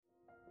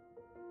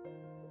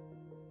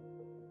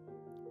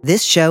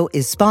This show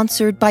is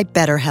sponsored by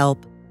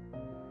BetterHelp.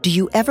 Do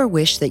you ever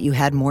wish that you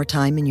had more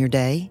time in your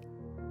day?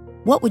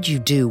 What would you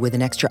do with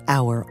an extra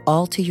hour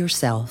all to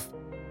yourself?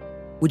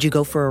 Would you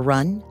go for a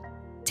run?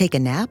 Take a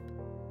nap?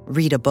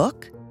 Read a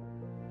book?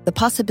 The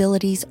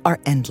possibilities are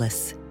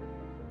endless.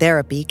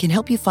 Therapy can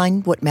help you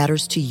find what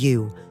matters to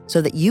you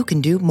so that you can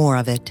do more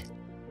of it.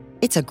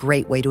 It's a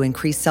great way to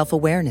increase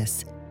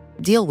self-awareness,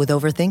 deal with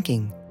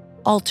overthinking,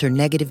 alter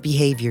negative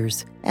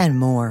behaviors, and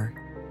more.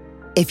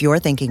 If you're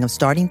thinking of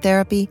starting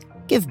therapy,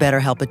 give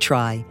BetterHelp a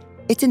try.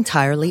 It's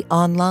entirely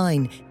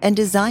online and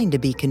designed to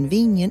be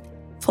convenient,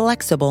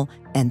 flexible,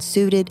 and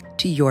suited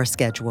to your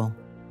schedule.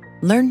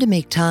 Learn to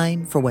make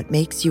time for what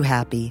makes you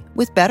happy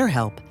with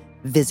BetterHelp.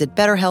 Visit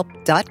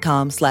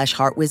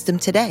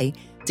BetterHelp.com/heartwisdom today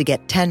to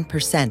get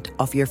 10%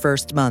 off your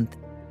first month.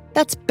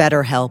 That's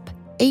BetterHelp,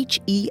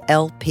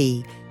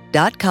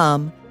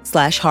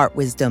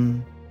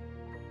 HELP.com/heartwisdom.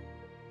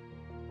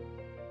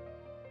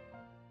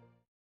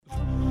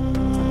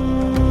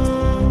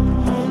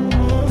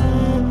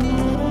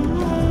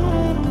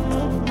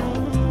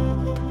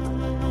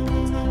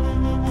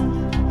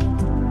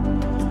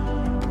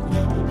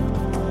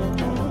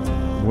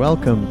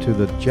 Welcome to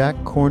the Jack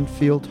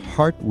Kornfield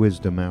Heart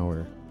Wisdom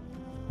Hour.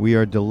 We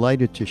are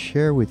delighted to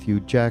share with you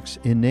Jack's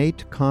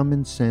innate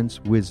common sense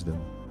wisdom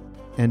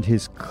and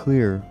his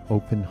clear,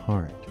 open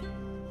heart.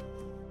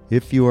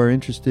 If you are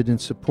interested in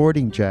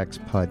supporting Jack's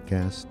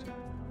podcast,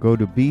 go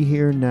to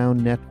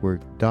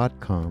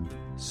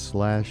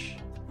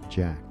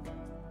BeHereNowNetwork.com/Jack.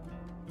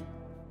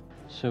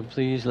 So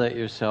please let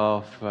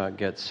yourself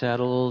get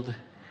settled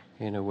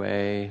in a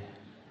way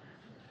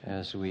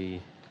as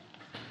we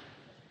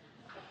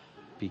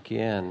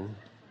begin,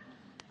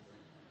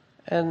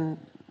 and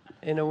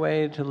in a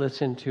way to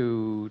listen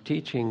to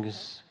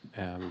teachings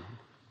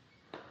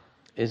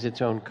is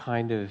its own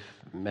kind of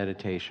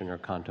meditation or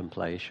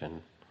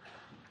contemplation.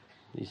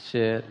 You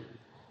sit,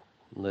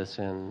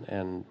 listen,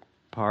 and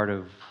part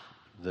of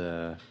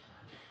the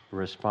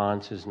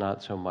response is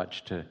not so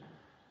much to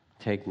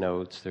take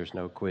notes, there's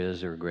no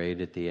quiz or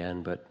grade at the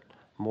end, but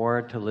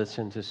more to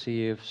listen to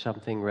see if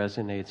something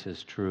resonates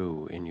as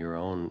true in your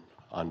own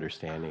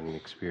understanding and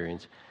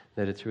experience,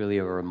 that it's really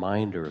a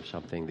reminder of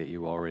something that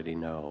you already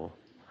know.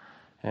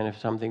 And if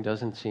something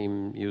doesn't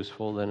seem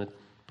useful, then it's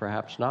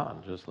perhaps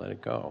not. Just let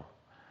it go.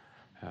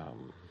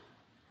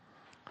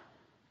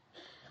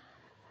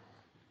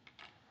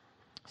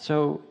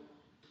 So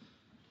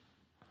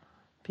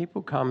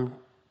people come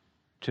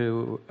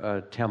to a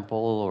temple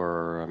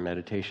or a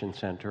meditation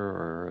center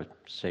or a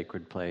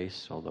sacred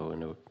place, although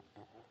in a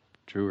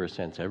truer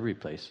sense every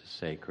place is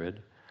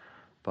sacred,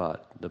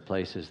 but the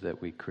places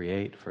that we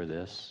create for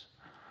this,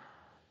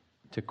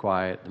 to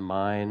quiet the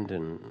mind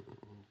and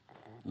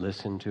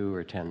listen to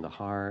or tend the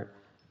heart,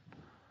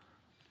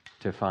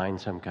 to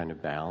find some kind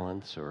of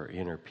balance or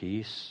inner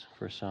peace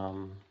for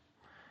some,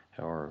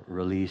 or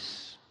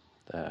release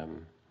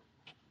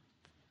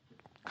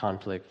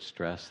conflict,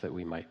 stress that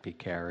we might be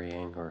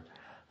carrying, or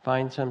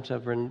find some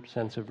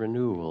sense of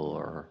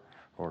renewal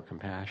or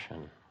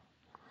compassion.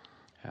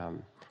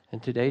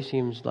 And today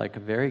seems like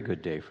a very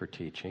good day for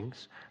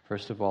teachings.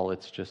 First of all,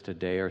 it's just a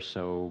day or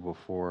so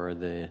before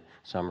the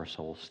summer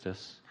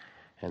solstice,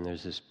 and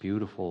there's this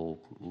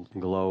beautiful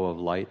glow of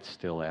light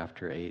still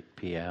after 8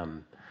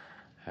 p.m.,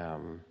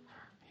 and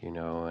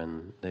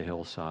the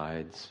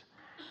hillsides.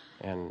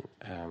 And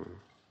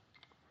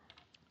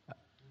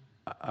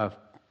a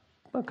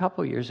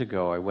couple years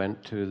ago, I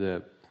went to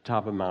the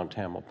top of Mount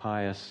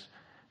Tamalpais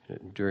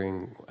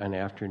during an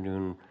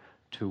afternoon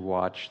to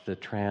watch the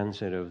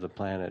transit of the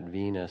planet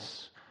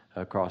Venus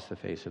across the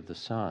face of the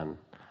sun.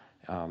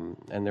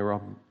 And there were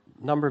a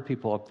number of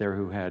people up there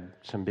who had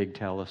some big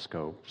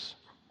telescopes.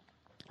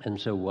 And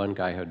so one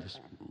guy had this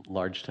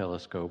large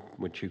telescope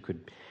which you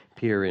could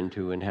peer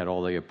into and had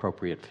all the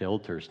appropriate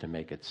filters to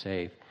make it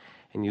safe.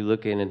 And you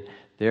look in and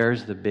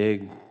there's the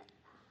big,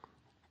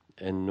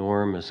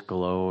 enormous,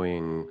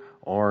 glowing,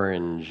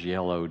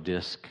 orange-yellow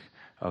disk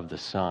of the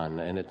sun,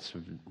 and it's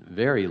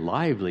very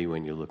lively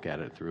when you look at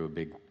it through a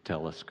big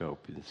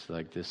telescope. It's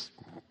like this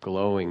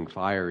glowing,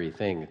 fiery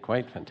thing,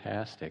 quite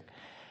fantastic.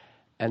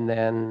 And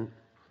then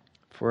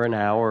for an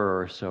hour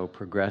or so,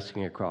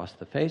 progressing across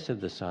the face of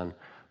the sun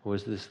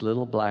was this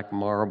little black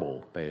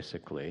marble,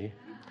 basically,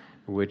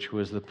 which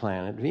was the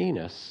planet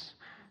Venus.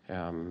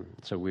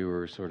 So we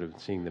were sort of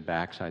seeing the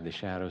backside, the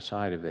shadow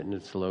side of it, and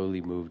it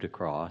slowly moved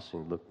across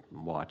and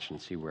watch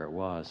and see where it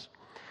was.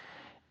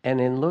 And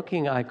in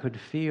looking, I could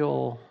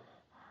feel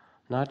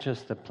not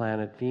just the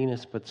planet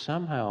Venus, but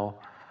somehow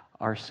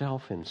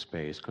ourself in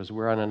space, because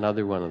we're on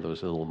another one of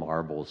those little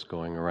marbles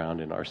going around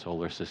in our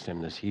solar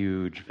system, this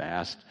huge,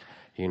 vast,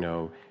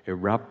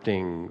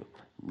 erupting,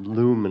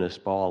 luminous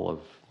ball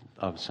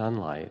of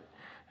sunlight.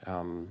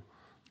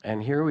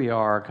 And here we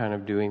are kind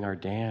of doing our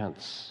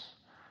dance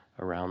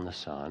around the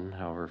sun.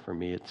 However, for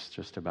me, it's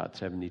just about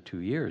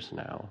 72 years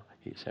now,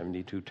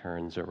 72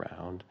 turns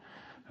around.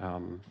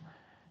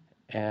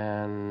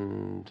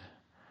 And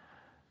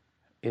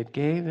it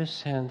gave a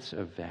sense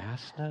of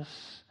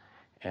vastness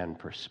and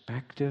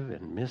perspective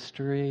and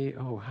mystery.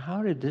 Oh,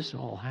 how did this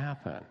all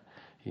happen?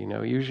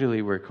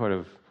 Usually we're kind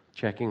of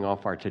checking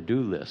off our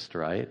to-do list,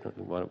 right?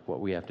 What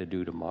we have to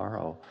do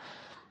tomorrow.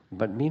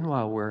 But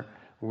meanwhile,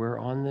 we're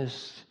on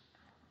this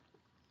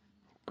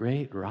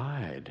great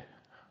ride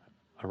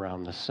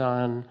around the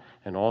sun,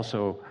 and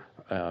also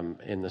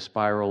in the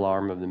spiral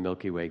arm of the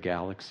Milky Way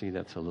galaxy.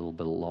 That's a little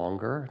bit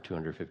longer,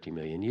 250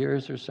 million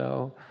years or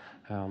so.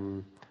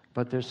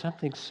 But there's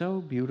something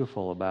so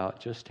beautiful about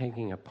just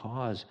taking a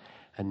pause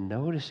and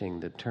noticing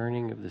the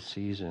turning of the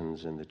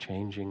seasons and the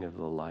changing of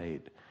the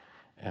light,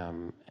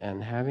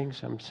 and having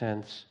some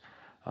sense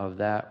of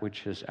that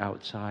which is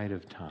outside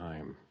of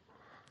time.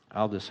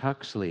 Aldous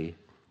Huxley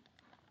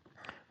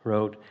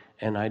wrote,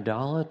 "An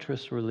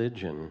idolatrous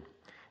religion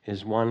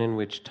is one in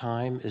which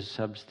time is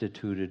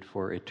substituted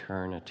for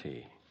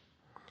eternity.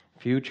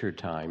 Future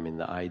time, in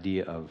the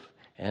idea of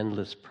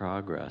endless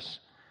progress,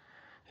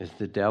 is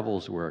the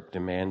devil's work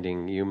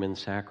demanding human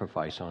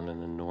sacrifice on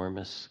an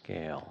enormous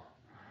scale."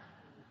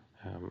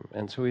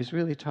 And so he's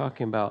really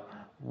talking about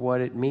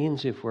what it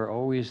means if we're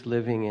always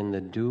living in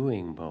the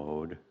doing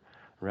mode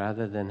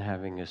rather than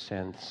having a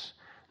sense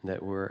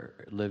that we're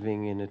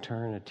living in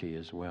eternity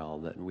as well,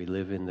 that we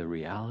live in the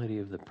reality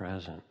of the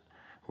present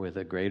with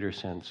a greater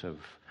sense of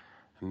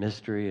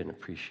mystery and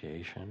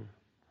appreciation.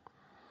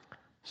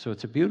 So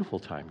it's a beautiful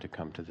time to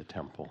come to the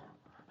temple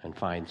and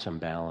find some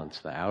balance.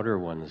 The outer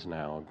one is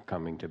now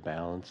coming to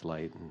balance,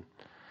 light and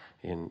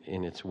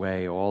in its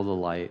way, all the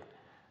light,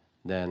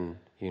 then,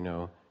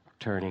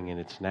 turning in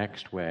its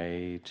next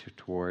way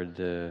toward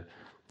the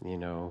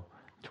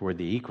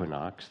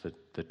equinox,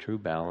 the true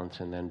balance,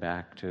 and then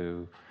back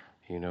to,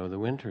 the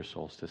winter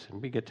solstice.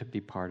 And we get to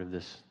be part of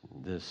this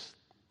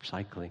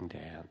cycling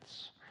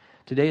dance.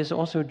 Today is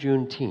also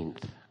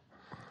Juneteenth.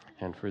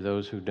 And for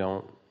those who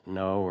don't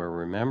know or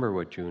remember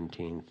what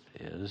Juneteenth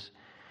is,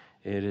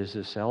 it is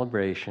a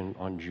celebration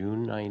on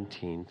June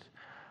 19th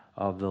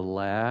of the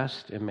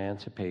last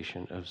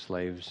emancipation of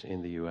slaves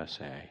in the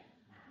USA.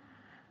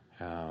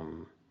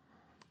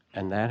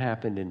 And that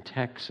happened in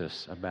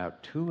Texas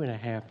about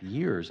 2.5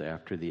 years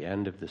after the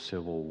end of the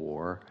Civil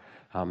War.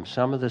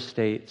 Some of the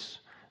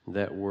states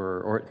that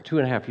were, or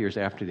 2.5 years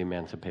after the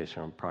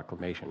Emancipation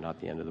Proclamation,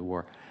 not the end of the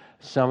war,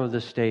 some of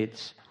the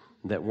states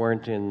that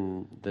weren't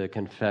in the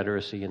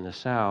Confederacy in the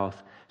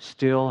South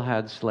still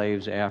had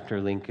slaves after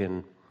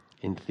Lincoln,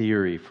 in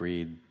theory,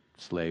 freed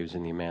slaves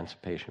in the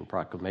Emancipation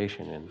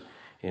Proclamation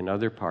in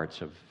other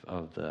parts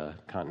of the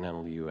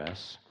continental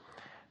U.S.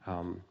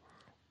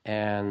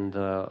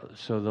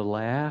 So the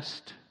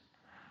last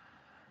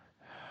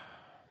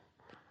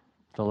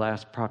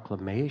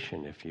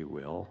proclamation, if you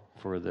will,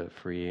 for the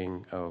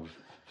freeing of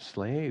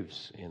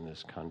slaves in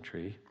this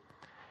country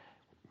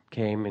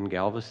came in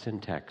Galveston,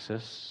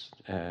 Texas.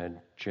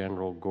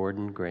 General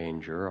Gordon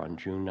Granger on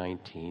June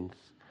 19th.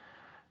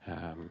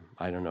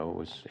 I don't know, it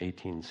was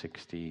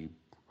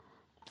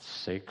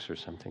 1866 or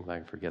something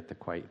like, I forget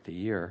the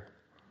year.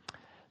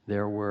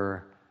 There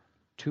were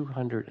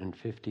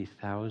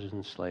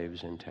 250,000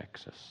 slaves in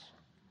Texas,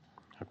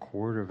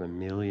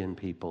 250,000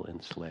 people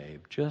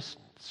enslaved, just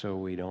so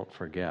we don't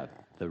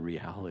forget the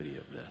reality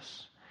of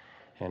this.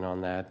 And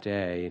on that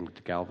day in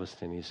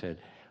Galveston, he said,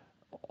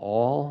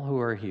 all who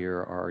are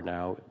here are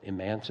now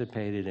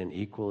emancipated and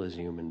equal as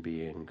human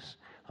beings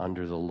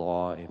under the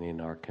law and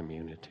in our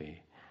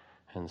community.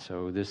 And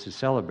so this is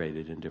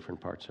celebrated in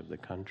different parts of the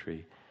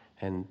country.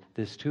 And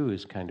this too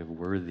is kind of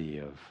worthy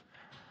of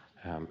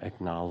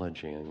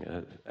acknowledging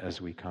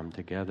as we come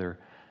together,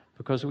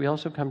 because we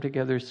also come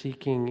together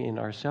seeking in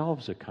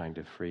ourselves a kind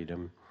of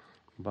freedom.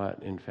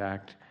 But in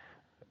fact,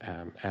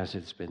 as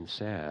it's been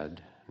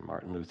said,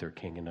 Martin Luther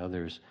King and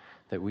others,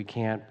 that we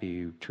can't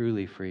be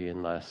truly free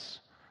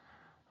unless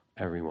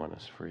everyone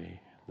is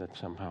free, that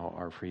somehow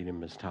our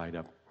freedom is tied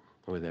up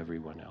with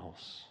everyone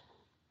else.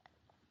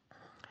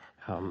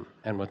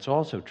 And what's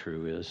also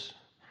true is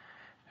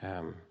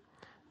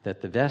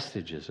that the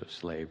vestiges of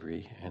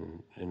slavery,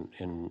 and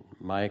in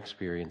my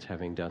experience,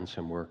 having done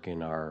some work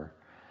in our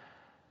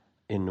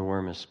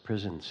enormous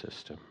prison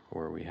system,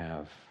 where we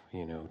have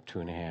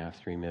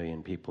 2.5-3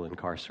 million people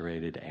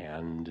incarcerated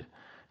and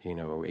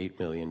 8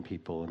 million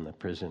people in the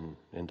prison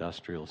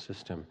industrial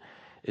system,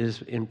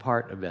 is in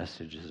part a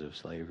vestiges of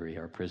slavery.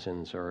 Our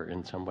prisons are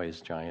in some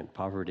ways giant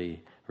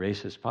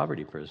racist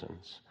poverty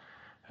prisons.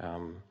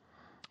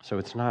 So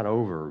it's not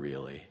over,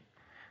 really.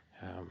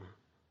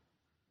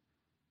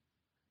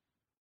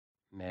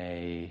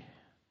 May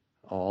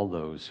all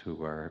those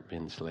who are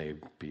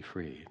enslaved be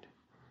freed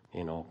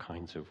in all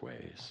kinds of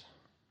ways.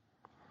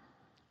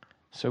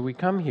 So we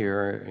come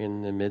here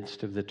in the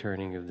midst of the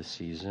turning of the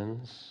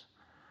seasons,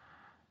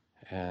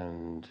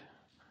 and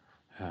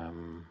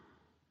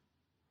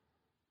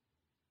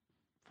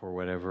for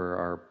whatever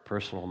our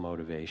personal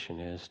motivation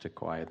is, to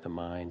quiet the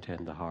mind,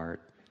 tend the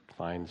heart,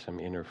 find some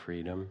inner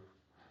freedom.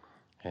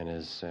 And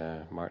as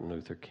Martin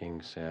Luther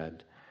King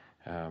said,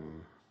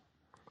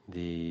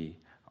 the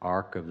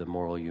arc of the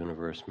moral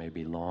universe may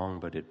be long,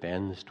 but it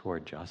bends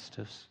toward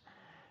justice.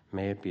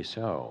 May it be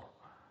so.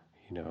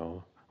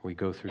 We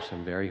go through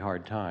some very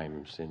hard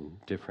times in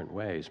different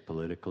ways,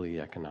 politically,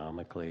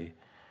 economically,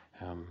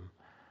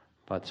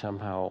 but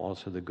somehow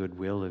also the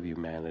goodwill of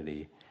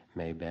humanity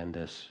may bend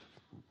us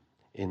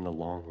in the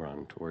long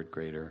run toward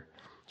greater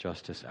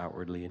justice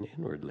outwardly and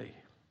inwardly.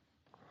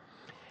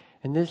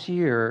 And this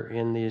year,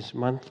 in these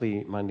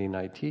monthly Monday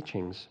night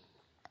teachings,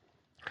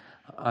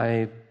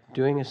 I'm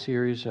doing a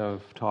series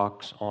of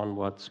talks on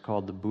what's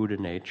called the Buddha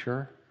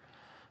nature,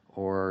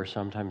 or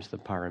sometimes the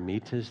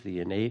paramitas, the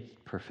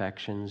innate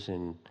perfections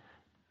in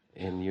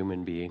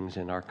human beings,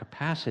 and our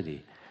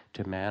capacity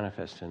to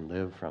manifest and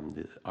live from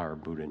our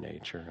Buddha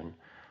nature. And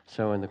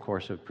so in the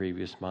course of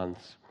previous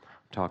months,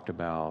 talked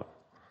about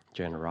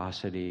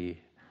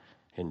generosity,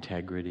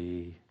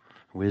 integrity,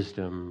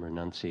 wisdom,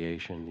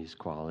 renunciation, these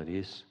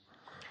qualities.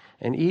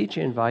 And each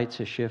invites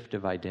a shift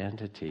of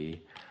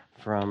identity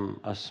from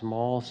a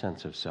small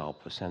sense of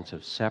self, a sense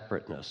of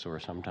separateness, or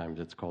sometimes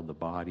it's called the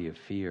body of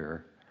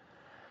fear,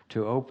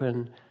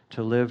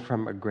 to live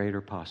from a greater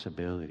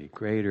possibility,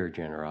 greater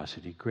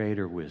generosity,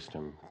 greater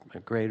wisdom, a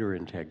greater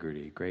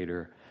integrity,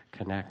 greater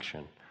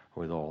connection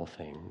with all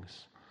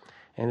things.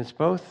 And it's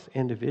both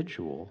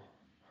individual,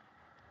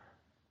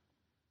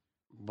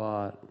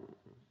 but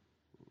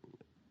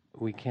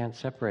we can't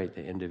separate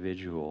the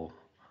individual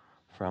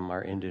from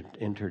our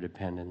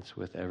interdependence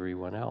with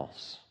everyone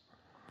else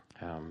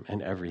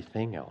and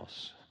everything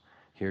else.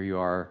 Here you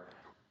are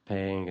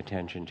paying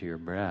attention to your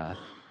breath,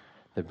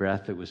 the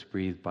breath that was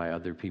breathed by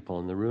other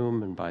people in the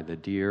room and by the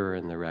deer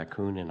and the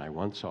raccoon, and I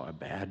once saw a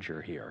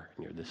badger here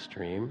near the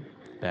stream.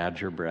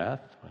 Badger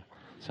breath.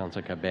 Sounds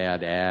like a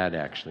bad ad,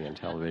 actually, on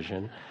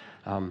television.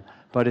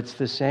 But it's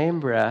the same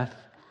breath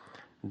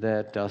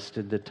that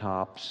dusted the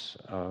tops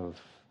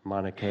of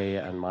Mauna Kea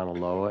and Mauna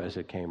Loa as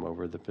it came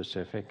over the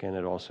Pacific, and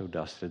it also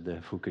dusted the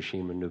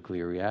Fukushima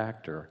nuclear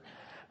reactor.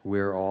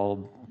 We're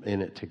all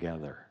in it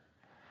together.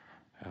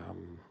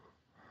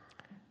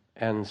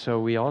 And so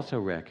we also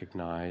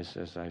recognize,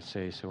 as I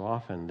say so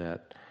often,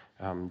 that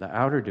the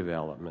outer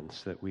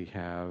developments that we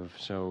have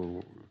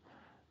so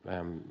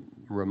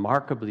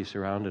remarkably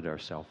surrounded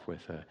ourselves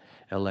with,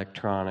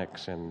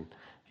 electronics and,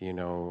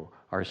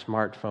 our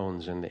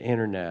smartphones and the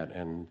internet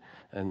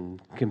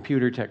and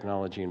computer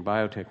technology and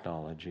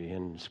biotechnology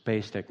and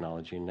space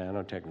technology and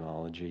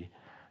nanotechnology,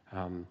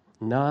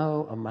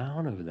 no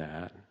amount of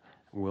that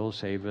will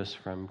save us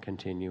from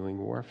continuing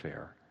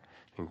warfare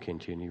and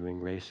continuing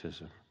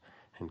racism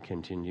and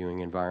continuing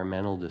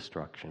environmental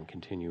destruction,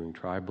 continuing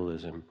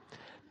tribalism,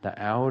 the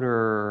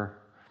outer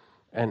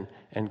and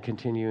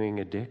continuing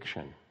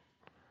addiction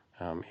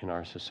in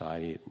our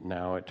society.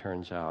 Now it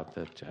turns out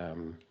that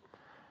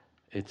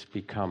it's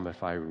become,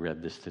 if I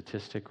read the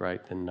statistic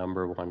right, the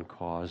number one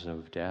cause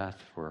of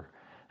death for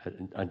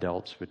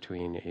adults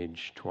between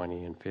age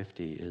 20 and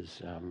 50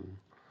 is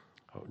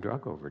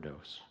drug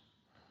overdose.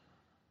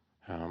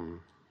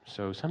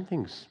 So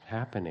something's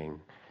happening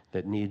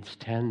that needs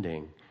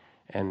tending.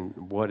 And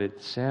what it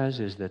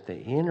says is that the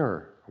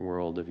inner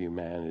world of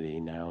humanity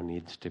now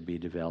needs to be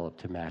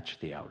developed to match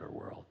the outer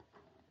world.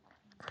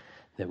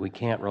 That we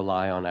can't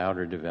rely on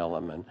outer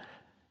development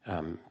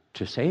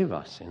to save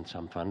us in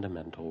some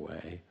fundamental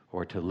way,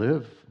 or to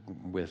live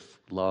with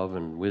love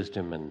and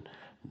wisdom in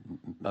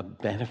a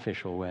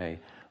beneficial way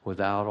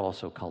without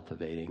also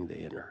cultivating the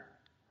inner.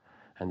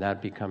 And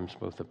that becomes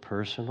both a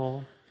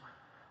personal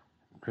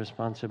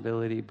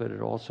responsibility, but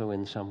it also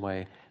in some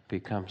way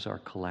becomes our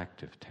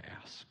collective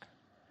task.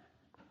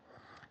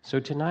 So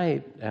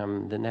tonight,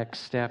 the next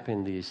step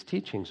in these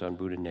teachings on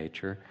Buddha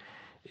nature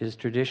is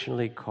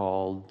traditionally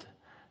called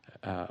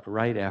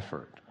right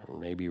effort, or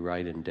maybe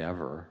right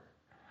endeavor.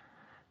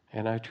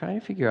 And I try to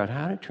figure out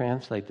how to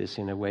translate this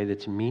in a way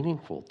that's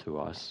meaningful to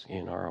us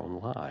in our own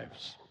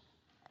lives.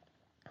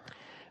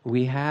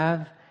 We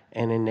have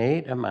an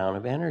innate amount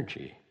of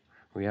energy.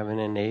 We have an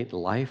innate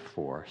life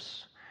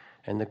force.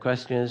 And the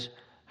question is,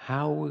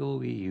 how will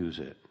we use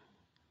it?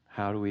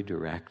 How do we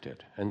direct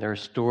it? And there are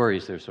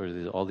stories, there's sort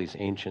of all these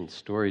ancient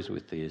stories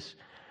with these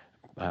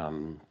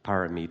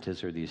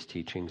paramitas, or these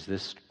teachings.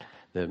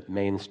 The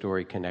main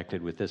story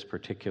connected with this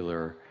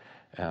particular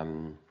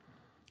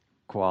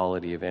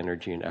quality of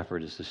energy and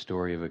effort is the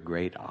story of a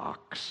great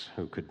ox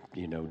who could,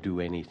 do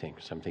anything.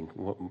 Something,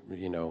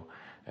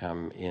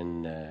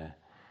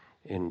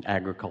 in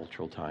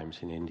agricultural times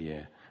in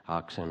India,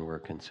 oxen were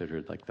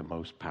considered like the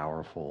most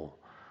powerful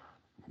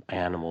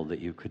animal that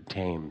you could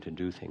tame to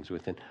do things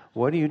with. And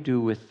what do you do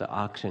with the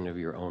oxen of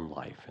your own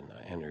life and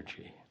the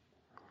energy?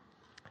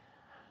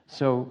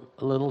 So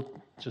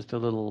just a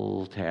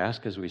little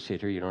task as we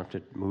sit here. You don't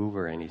have to move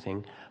or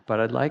anything, but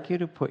I'd like you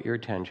to put your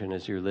attention,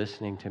 as you're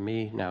listening to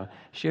me now,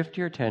 shift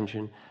your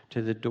attention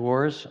to the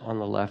doors on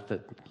the left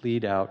that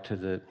lead out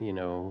to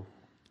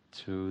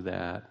to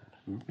that.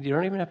 You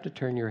don't even have to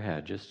turn your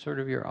head, just sort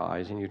of your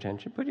eyes and your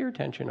attention. Put your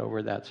attention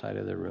over that side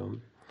of the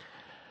room.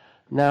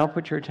 Now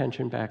put your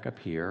attention back up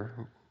here.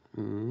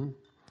 And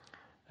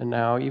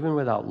now, even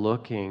without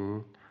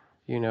looking,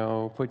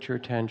 put your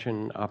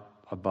attention up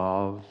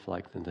above,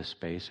 like in the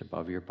space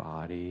above your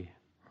body.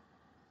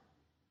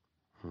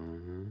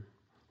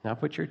 Now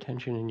put your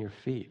attention in your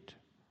feet.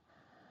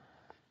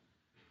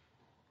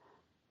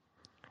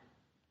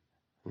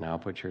 Now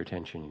put your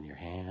attention in your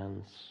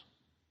hands.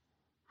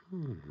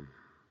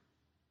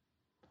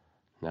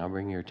 Now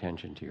bring your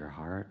attention to your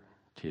heart,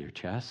 to your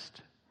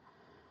chest.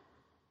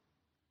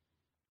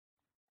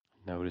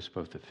 Notice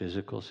both the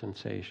physical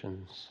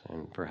sensations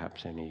and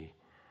perhaps any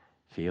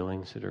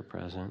feelings that are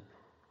present.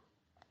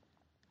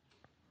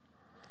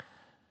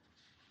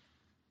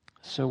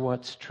 So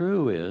what's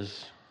true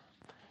is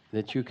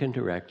that you can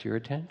direct your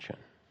attention,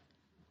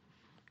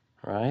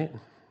 right?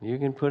 You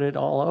can put it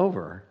all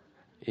over,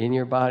 in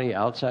your body,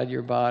 outside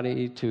your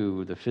body,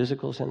 to the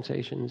physical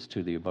sensations,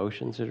 to the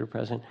emotions that are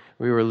present.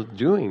 We were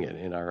doing it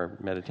in our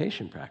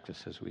meditation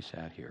practice as we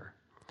sat here.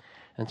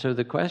 And so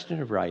the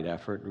question of right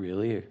effort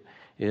really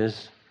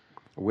is,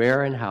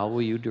 where and how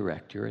will you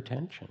direct your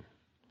attention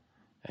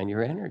and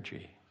your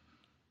energy?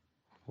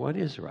 What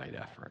is right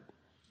effort?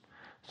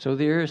 So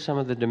there are some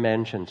of the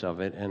dimensions of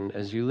it, and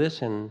as you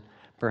listen,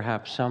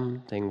 perhaps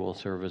something will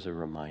serve as a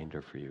reminder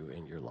for you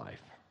in your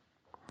life.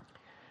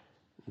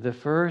 The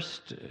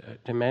first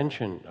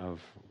dimension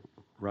of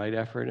right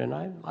effort, and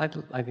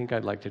I think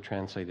I'd like to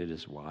translate it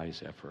as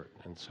wise effort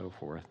and so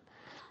forth,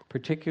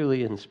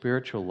 particularly in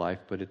spiritual life,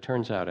 but it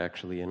turns out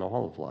actually in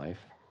all of life,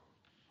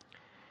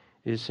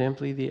 is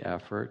simply the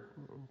effort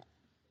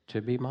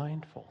to be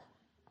mindful,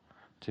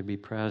 to be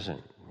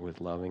present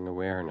with loving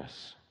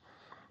awareness.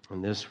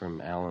 And this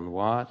from Alan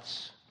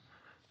Watts,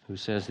 who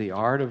says, the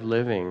art of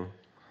living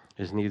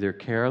is neither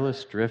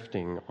careless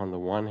drifting on the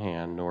one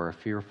hand, nor a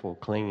fearful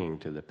clinging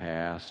to the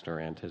past or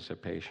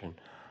anticipation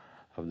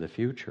of the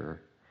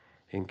future.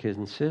 It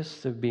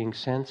consists of being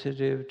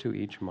sensitive to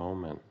each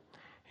moment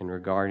and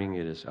regarding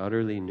it as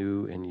utterly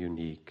new and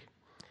unique,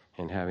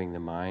 and having the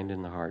mind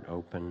and the heart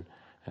open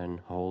and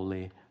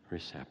wholly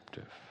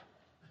receptive.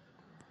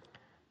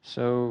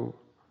 So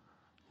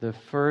the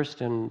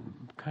first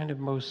and kind of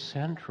most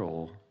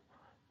central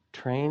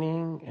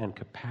training and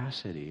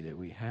capacity that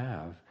we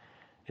have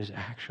is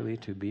actually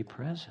to be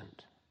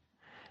present.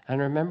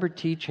 And I remember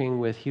teaching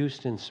with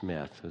Houston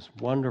Smith, this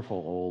wonderful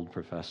old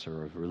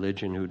professor of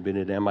religion who'd been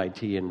at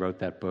MIT and wrote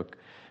that book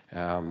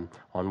on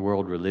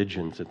world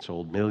religions that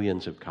sold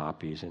millions of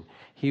copies. And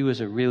he was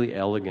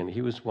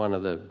he was one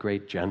of the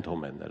great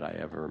gentlemen that I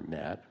ever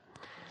met.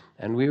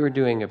 And we were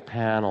doing a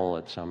panel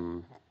at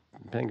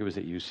I think it was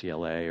at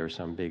UCLA or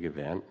some big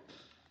event,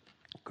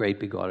 great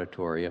big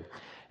auditorium.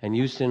 And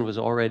Houston was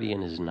already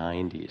in his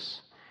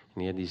 90s.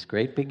 And he had these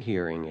great big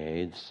hearing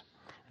aids.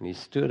 And he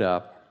stood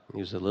up. He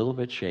was a little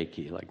bit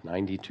shaky, like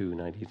 92,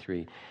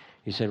 93.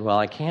 He said, well,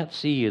 I can't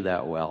see you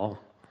that well.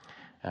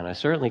 And I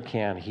certainly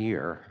can't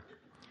hear.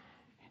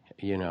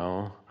 You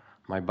know,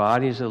 my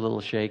body's a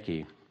little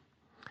shaky.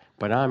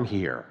 But I'm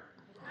here.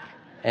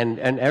 And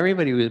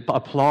everybody was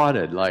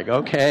applauded, like,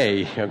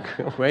 okay,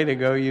 way to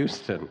go,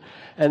 Houston.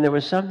 And there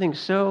was something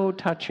so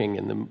touching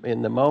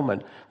in the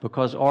moment,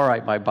 because, all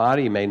right, my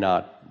body may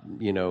not,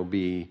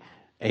 be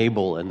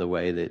able in the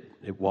way that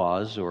it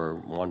was, or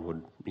one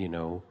would,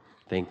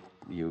 think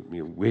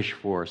you wish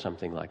for,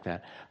 something like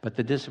that. But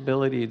the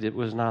disability, that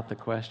was not the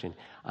question.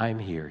 I'm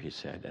here, he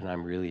said, and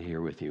I'm really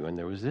here with you. And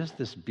there was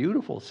this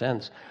beautiful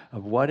sense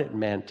of what it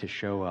meant to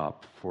show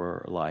up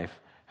for life,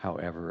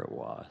 however it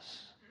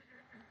was.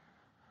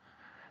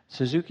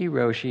 Suzuki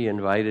Roshi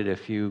invited a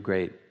few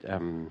great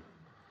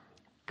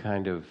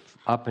kind of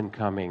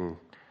up-and-coming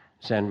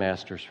Zen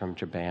masters from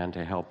Japan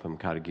to help him,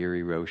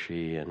 Katagiri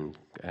Roshi and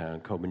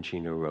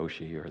Kobanchino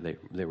Roshi, or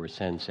they were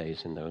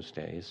senseis in those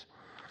days.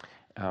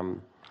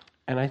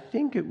 And I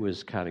think it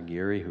was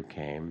Katagiri who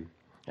came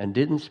and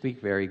didn't speak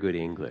very good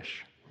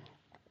English.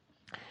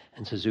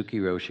 And Suzuki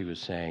Roshi was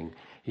saying,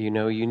 you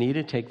need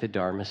to take the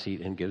Dharma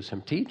seat and give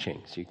some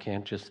teachings. You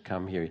can't just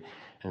come here.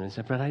 And I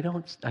said, but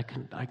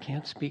I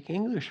can't speak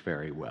English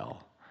very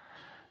well.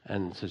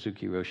 And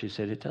Suzuki Roshi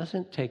said, it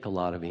doesn't take a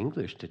lot of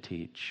English to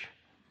teach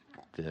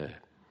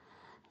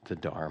the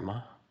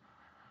Dharma.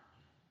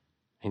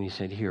 And he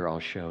said, here, I'll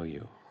show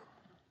you.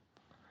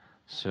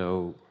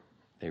 So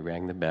they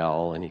rang the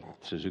bell, and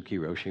Suzuki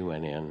Roshi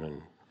went in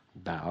and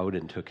bowed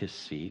and took his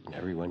seat, and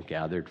everyone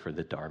gathered for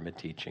the Dharma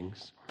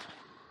teachings.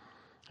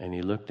 And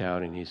he looked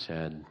out and he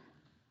said,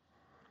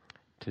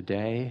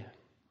 today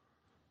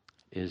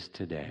is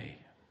today.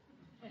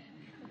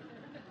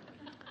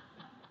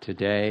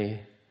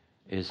 Today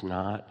is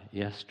not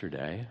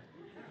yesterday.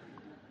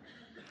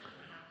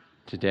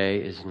 Today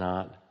is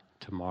not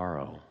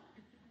tomorrow.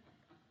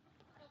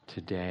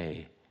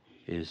 Today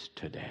is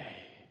today.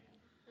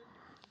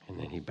 And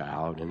then he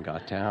bowed and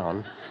got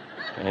down.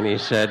 And he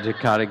said to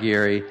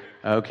Katagiri,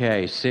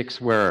 okay,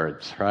 6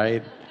 words,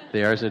 right?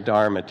 There's a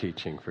Dharma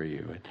teaching for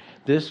you. And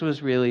this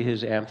was really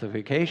his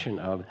amplification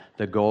of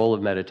the goal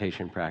of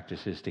meditation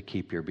practice, is to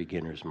keep your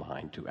beginner's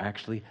mind, to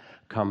actually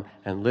come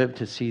and live,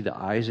 to see the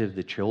eyes of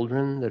the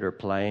children that are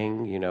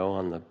playing,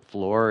 on the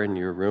floor in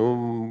your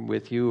room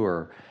with you,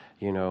 or,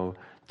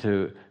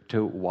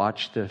 to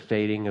watch the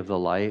fading of the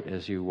light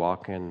as you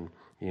walk in,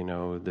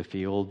 the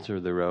fields or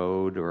the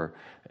road, or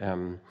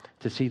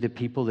to see the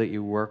people that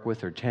you work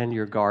with or tend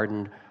your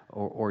garden,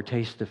 or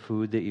taste the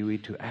food that you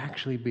eat, to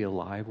actually be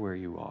alive where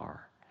you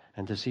are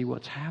and to see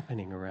what's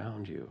happening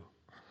around you.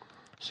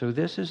 So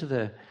this is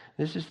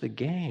the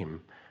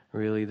game,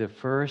 really. The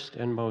first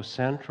and most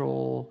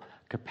central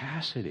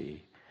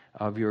capacity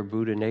of your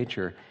Buddha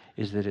nature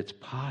is that it's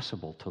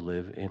possible to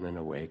live in an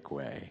awake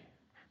way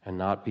and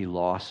not be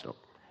lost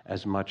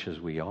as much as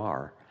we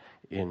are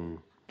in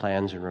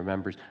plans and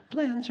remembers.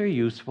 Plans are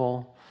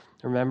useful.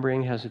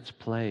 Remembering has its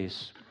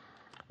place.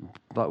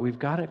 But we've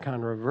got it kind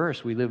of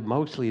reversed. We live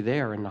mostly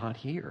there and not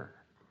here.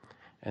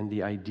 And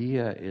the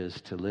idea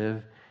is to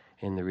live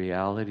in the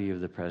reality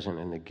of the present,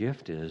 and the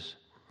gift is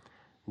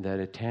that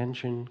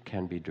attention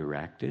can be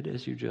directed,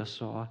 as you just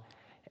saw,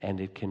 and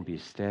it can be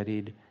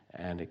steadied,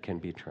 and it can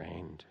be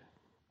trained.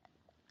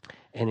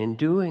 And in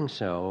doing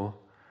so,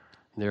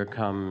 there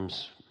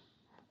comes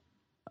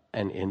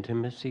an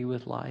intimacy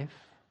with life,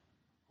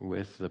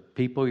 with the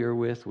people you're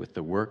with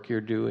the work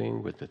you're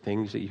doing, with the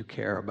things that you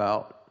care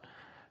about,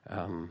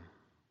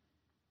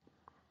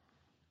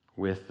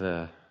 with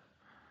the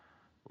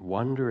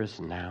wondrous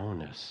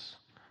nowness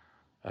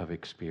of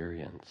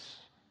experience.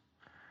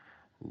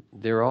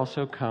 There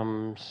also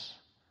comes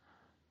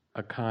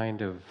a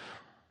kind of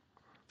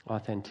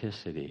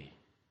authenticity,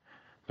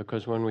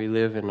 because when we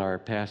live in our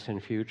past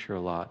and future a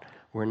lot,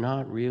 we're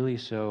not really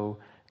so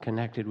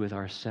connected with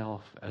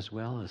ourselves as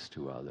well as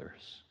to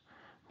others.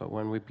 But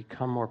when we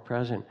become more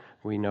present,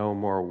 we know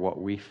more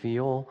what we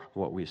feel,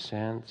 what we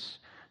sense,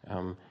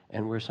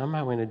 and we're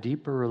somehow in a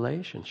deeper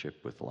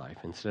relationship with life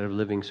instead of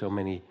living so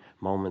many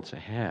moments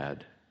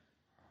ahead.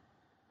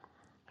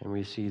 And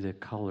we see the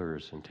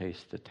colors and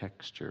taste the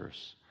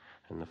textures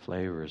and the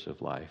flavors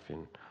of life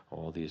in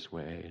all these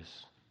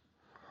ways.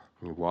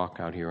 You walk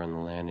out here on the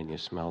land and you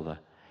smell the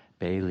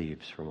bay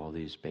leaves from all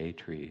these bay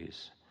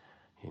trees,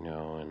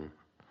 and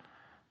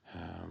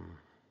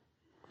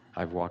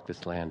I've walked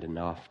this land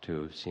enough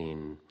to have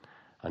seen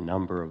a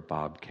number of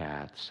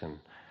bobcats, and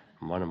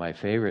one of my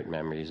favorite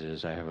memories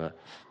is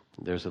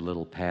there's a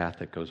little path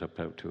that goes up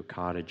out to a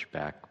cottage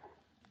back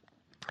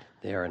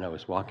there, and I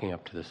was walking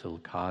up to this little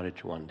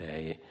cottage one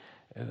day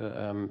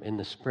in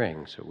the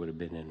spring, so it would have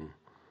been in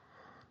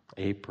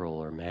April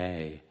or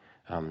May,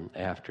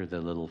 after the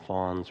little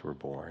fawns were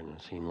born.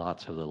 I've seen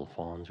lots of little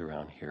fawns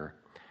around here.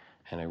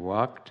 And I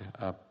walked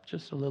up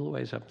just a little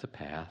ways up the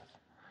path,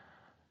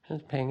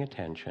 just paying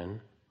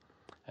attention,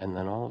 and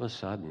then all of a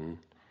sudden,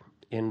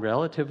 in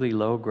relatively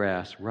low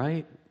grass,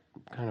 right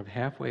kind of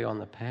halfway on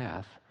the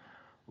path,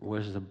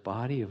 was the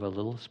body of a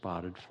little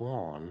spotted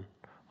fawn,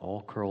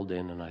 all curled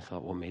in, and I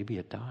thought, well, maybe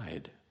it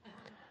died.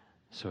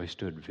 So I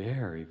stood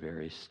very,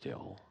 very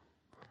still.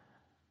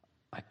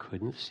 I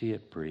couldn't see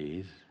it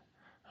breathe.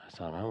 I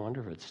thought, I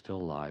wonder if it's still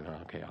alive. And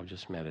okay, I'll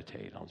just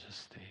meditate. I'll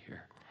just stay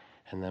here.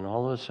 And then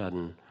all of a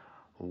sudden,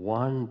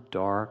 one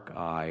dark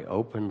eye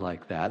opened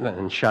like that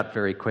and shut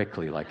very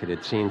quickly, like it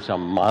had seen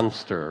some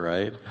monster,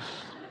 right?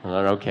 I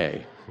thought,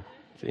 okay,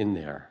 it's in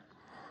there.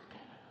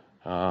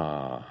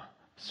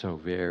 So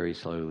very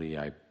slowly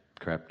I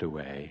crept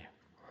away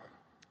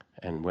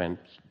and went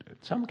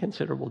some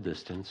considerable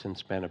distance and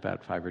spent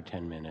about 5 or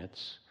 10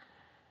 minutes.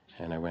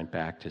 And I went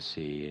back to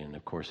see, and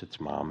of course its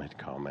mom had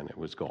come, and it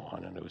was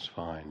gone, and it was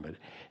fine. But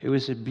it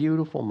was a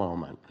beautiful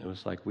moment. It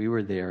was like we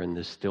were there in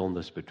this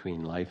stillness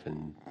between life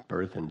and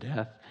birth and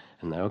death.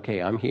 And then,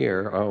 okay, I'm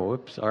here. Oh,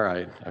 whoops, all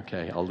right.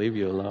 Okay, I'll leave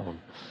you alone.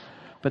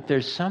 But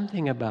there's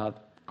something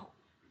about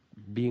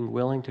being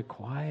willing to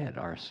quiet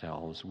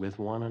ourselves with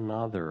one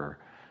another,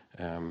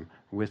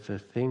 with the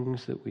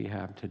things that we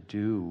have to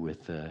do,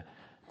 with the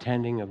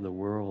tending of the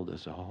world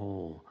as a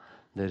whole,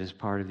 that is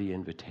part of the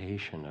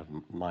invitation of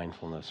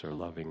mindfulness or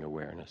loving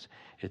awareness.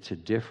 It's a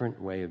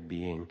different way of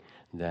being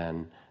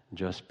than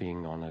just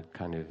being on a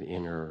kind of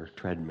inner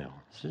treadmill.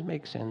 Does this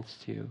make sense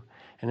to you?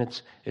 And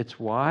it's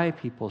why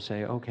people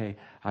say, okay,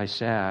 I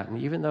sat,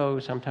 and even though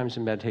sometimes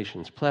the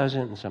meditation is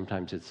pleasant and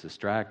sometimes it's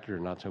distracted or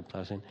not so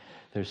pleasant,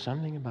 there's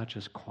something about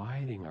just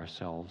quieting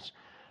ourselves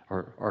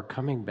or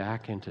coming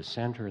back into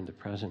center in the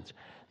presence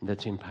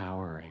that's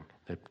empowering,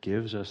 that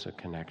gives us a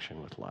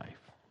connection with life.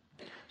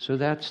 So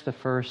that's the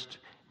first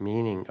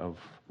meaning of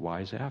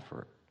wise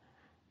effort,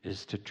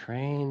 is to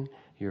train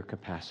your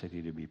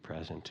capacity to be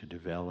present, to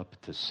develop,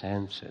 to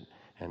sense it,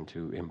 and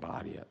to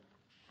embody it.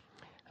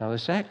 Now the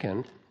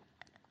second,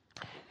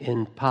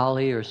 in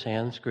Pali or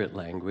Sanskrit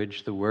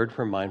language, the word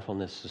for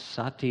mindfulness is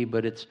sati,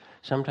 but it's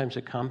sometimes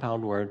a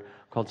compound word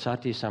called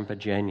sati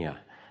sampajanya.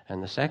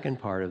 And the second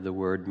part of the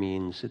word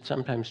means, it's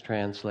sometimes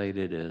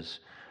translated as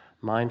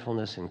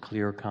mindfulness and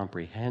clear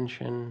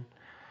comprehension.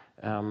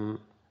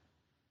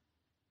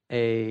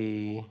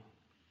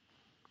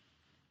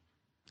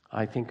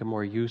 I think a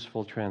more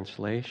useful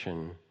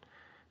translation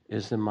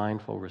is the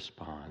mindful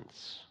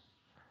response.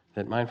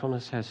 That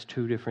mindfulness has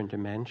two different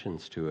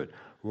dimensions to it.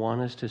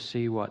 One is to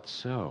see what's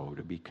so,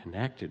 to be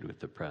connected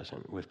with the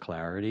present, with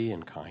clarity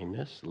and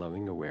kindness,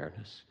 loving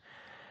awareness.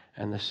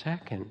 And the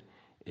second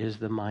is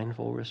the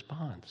mindful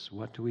response.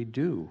 What do we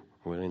do?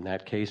 Well, in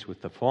that case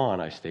with the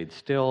fawn, I stayed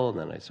still, and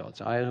then I saw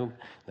its eyes open,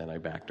 then I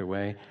backed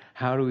away.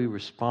 How do we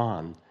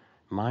respond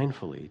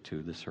mindfully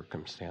to the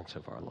circumstance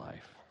of our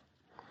life.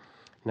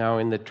 Now,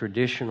 in the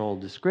traditional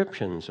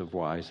descriptions of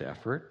wise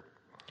effort,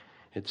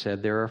 it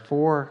said there are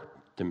 4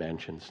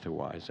 dimensions to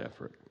wise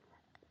effort.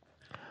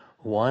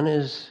 One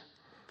is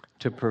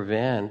to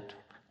prevent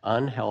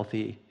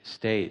unhealthy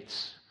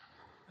states,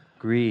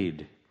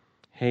 greed,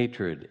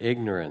 hatred,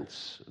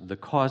 ignorance, the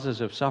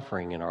causes of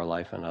suffering in our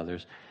life and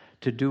others,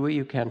 to do what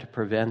you can to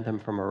prevent them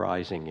from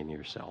arising in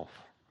yourself.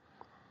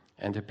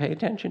 And to pay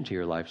attention to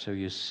your life so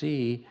you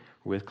see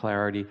with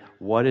clarity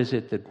what is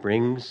it that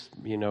brings,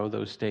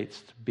 those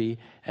states to be,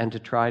 and to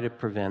try to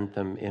prevent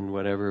them in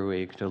whatever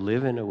way, to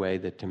live in a way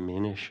that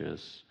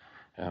diminishes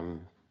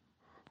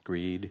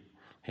greed,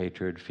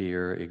 hatred,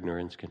 fear,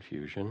 ignorance,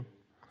 confusion.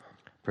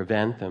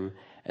 Prevent them.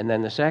 And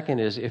then the second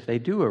is, if they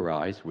do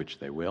arise, which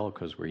they will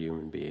because we're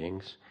human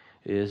beings,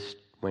 is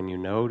when you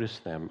notice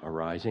them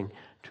arising,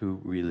 to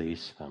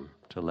release them,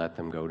 to let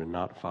them go, to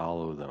not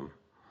follow them.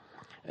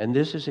 And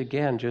this is,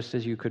 again, just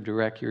as you could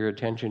direct your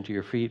attention to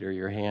your feet or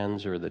your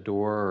hands or the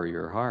door or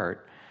your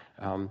heart,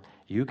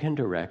 you can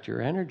direct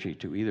your energy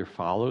to either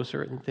follow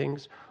certain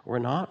things or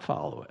not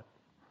follow it.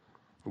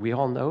 We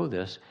all know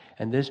this,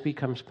 and this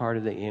becomes part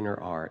of the inner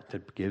art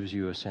that gives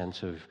you a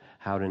sense of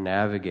how to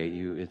navigate.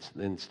 It's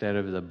instead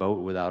of the boat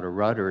without a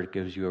rudder, it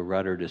gives you a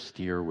rudder to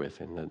steer with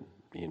in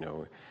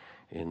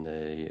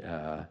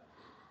the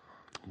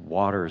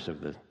waters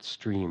of the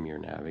stream you're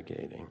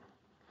navigating.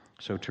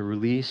 So to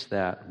release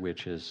that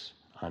which is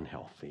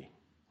unhealthy.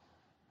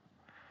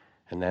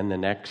 And then the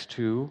next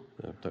 2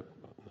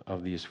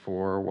 of these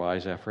 4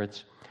 wise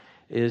efforts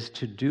is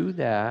to do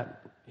that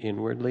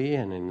inwardly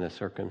and in the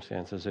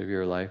circumstances of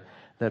your life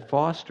that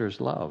fosters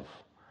love,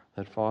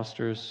 that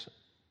fosters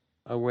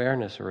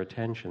awareness or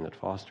attention, that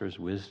fosters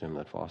wisdom,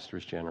 that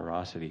fosters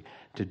generosity,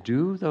 to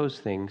do those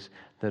things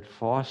that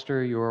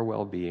foster your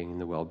well-being and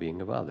the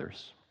well-being of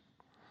others.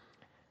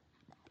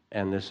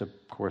 And this, of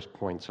course,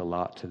 points a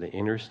lot to the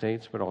inner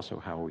states, but also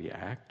how we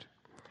act.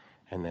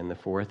 And then the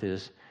 4th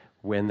is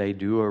when they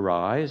do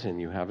arise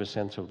and you have a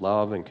sense of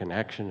love and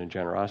connection and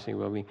generosity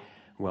and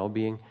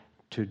well-being,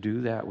 to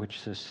do that which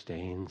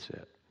sustains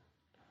it,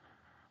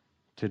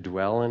 to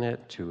dwell in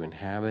it, to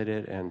inhabit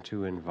it, and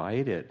to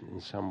invite it in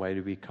some way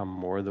to become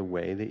more the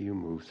way that you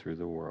move through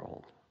the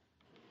world.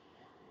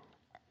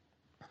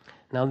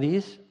 Now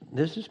this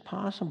is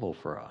possible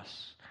for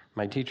us.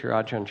 My teacher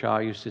Ajahn Chah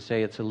used to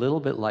say it's a little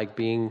bit like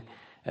being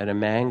at a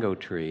mango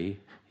tree,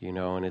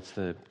 and it's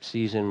the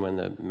season when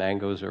the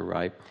mangoes are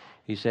ripe.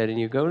 He said, and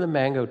you go to the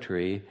mango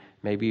tree,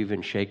 maybe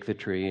even shake the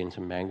tree and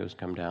some mangoes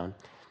come down,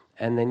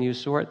 and then you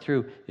sort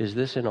through, is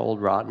this an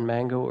old rotten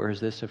mango or is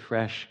this a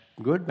fresh,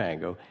 good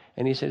mango?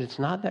 And he said, it's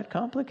not that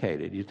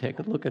complicated. You take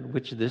a look at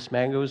which this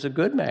mango is a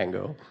good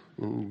mango,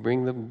 and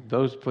bring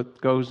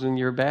put those in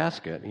your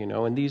basket,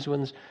 and these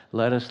ones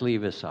let us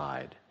leave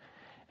aside.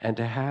 And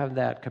to have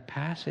that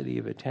capacity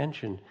of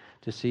attention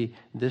to see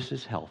this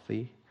is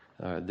healthy,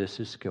 this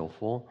is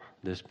skillful,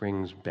 this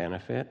brings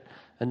benefit,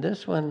 and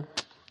this one,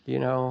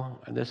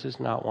 this is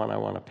not one I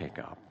want to pick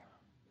up.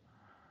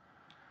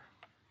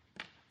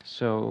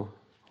 So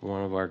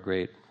one of our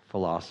great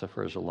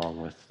philosophers,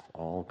 along with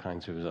all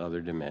kinds of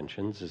other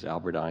dimensions, is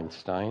Albert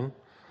Einstein.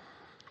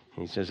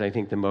 He says, I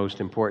think the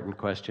most important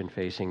question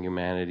facing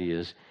humanity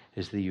is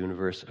the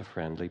universe a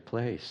friendly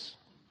place?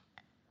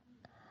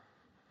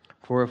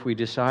 For if we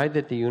decide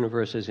that the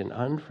universe is an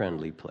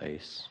unfriendly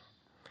place,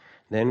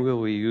 then will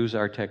we use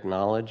our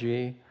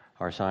technology,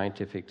 our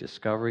scientific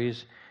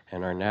discoveries,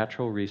 and our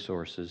natural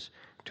resources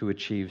to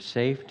achieve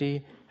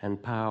safety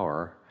and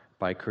power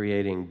by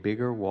creating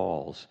bigger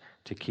walls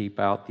to keep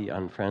out the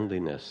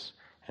unfriendliness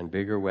and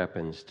bigger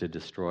weapons to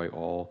destroy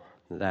all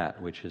that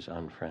which is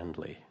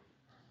unfriendly.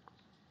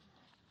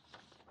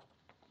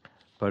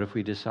 But if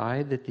we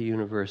decide that the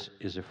universe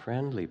is a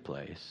friendly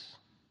place,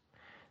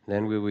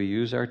 then we will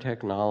use our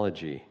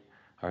technology,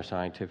 our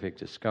scientific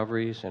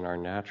discoveries, and our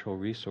natural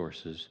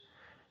resources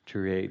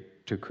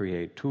to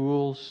create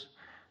tools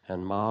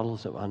and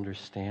models of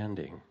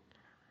understanding.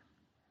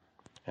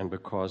 And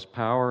because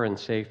power and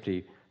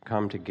safety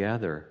come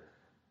together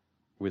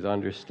with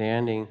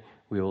understanding,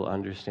 we will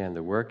understand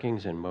the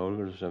workings and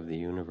motives of the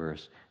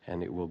universe,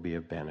 and it will be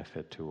a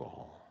benefit to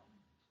all.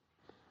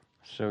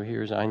 So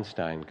here's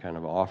Einstein kind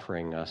of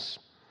offering us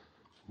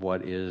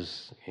what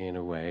is, in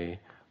a way,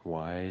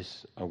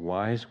 a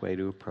wise way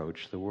to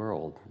approach the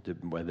world,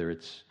 whether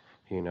it's,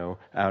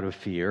 out of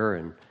fear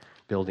and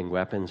building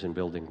weapons and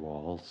building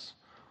walls,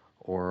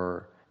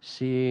 or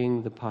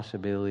seeing the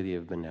possibility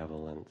of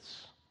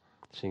benevolence,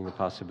 seeing the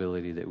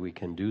possibility that we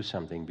can do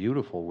something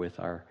beautiful with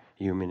our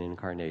human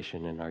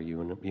incarnation and our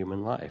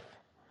human life.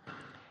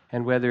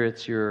 And whether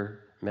it's your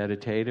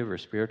meditative or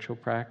spiritual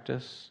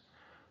practice,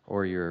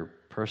 or your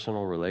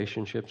personal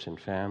relationships in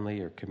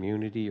family or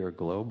community or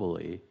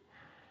globally,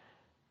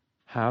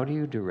 how do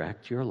you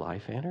direct your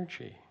life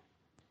energy?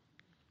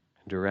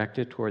 Direct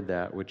it toward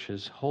that which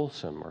is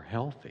wholesome or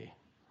healthy.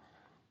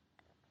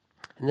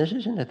 And this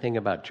isn't a thing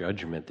about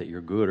judgment that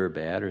you're good or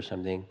bad or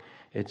something.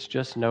 It's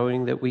just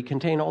knowing that we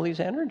contain all these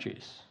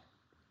energies.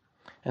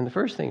 And the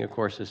first thing, of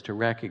course, is to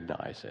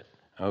recognize it,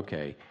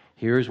 Okay,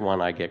 here's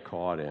one I get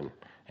caught in,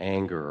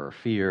 anger or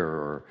fear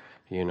or,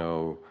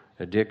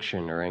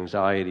 addiction or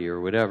anxiety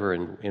or whatever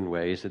in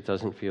ways that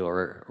doesn't feel,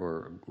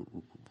 or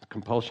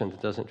compulsion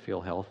that doesn't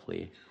feel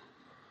healthy.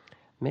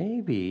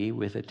 Maybe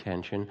with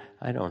attention,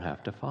 I don't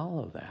have to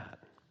follow that.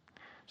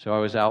 So I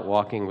was out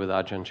walking with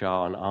Ajahn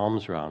Chah on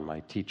alms round, my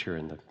teacher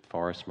in the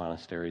forest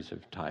monasteries of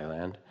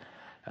Thailand,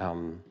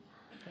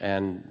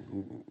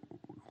 and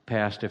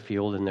passed a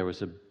field, and there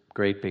was a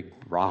great big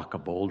rock, a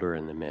boulder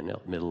in the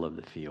middle of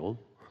the field.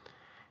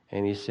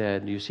 And he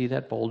said, "You see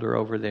that boulder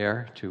over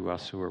there?" to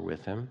us who were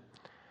with him.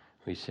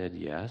 We said,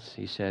 "Yes."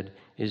 He said,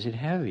 "Is it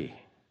heavy?"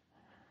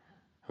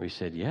 We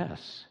said,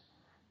 "Yes."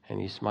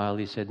 And he smiled.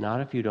 He said, "Not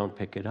if you don't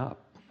pick it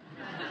up."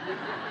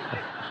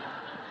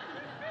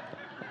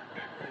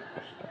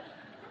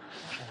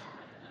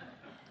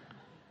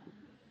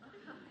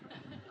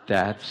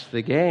 That's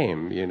the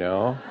game,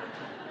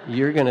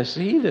 You're going to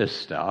see this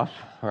stuff,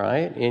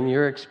 right, in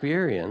your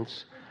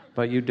experience,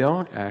 but you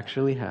don't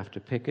actually have to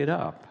pick it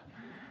up.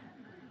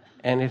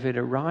 And if it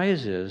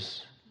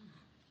arises,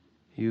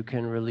 you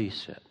can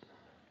release it.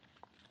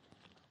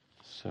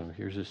 So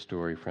here's a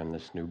story from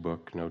this new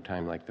book, No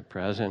Time Like the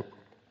Present.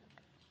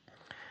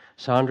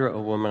 Sandra,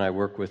 a woman I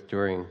work with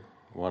during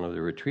one of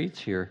the retreats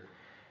here,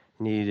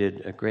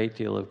 needed a great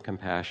deal of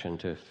compassion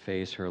to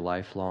face her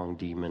lifelong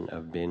demon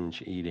of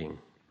binge eating.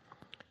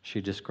 She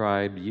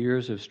described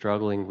years of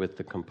struggling with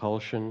the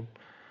compulsion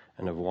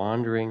and of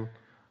wandering.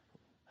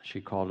 She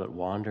called it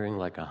wandering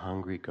like a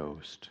hungry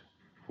ghost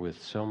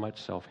with so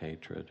much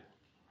self-hatred.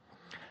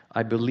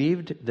 I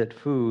believed that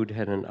food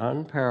had an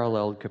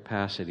unparalleled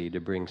capacity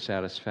to bring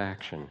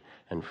satisfaction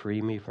and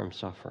free me from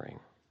suffering.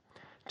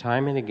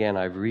 Time and again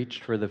I've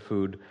reached for the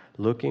food,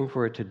 looking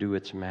for it to do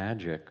its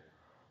magic,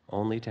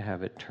 only to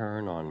have it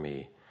turn on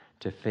me,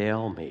 to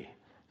fail me,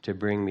 to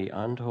bring me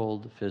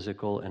untold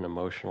physical and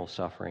emotional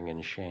suffering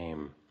and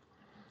shame.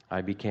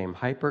 I became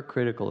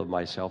hypercritical of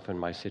myself and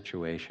my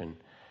situation,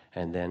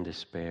 and then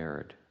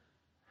despaired.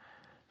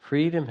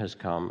 Freedom has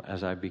come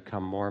as I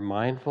become more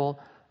mindful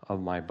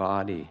of my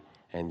body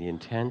and the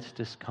intense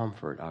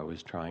discomfort I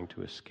was trying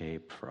to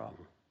escape from.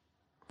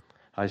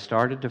 I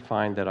started to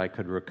find that I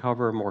could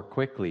recover more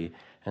quickly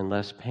and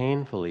less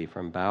painfully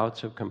from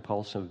bouts of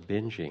compulsive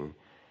binging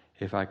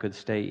if I could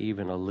stay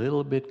even a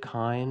little bit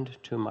kind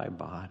to my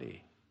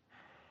body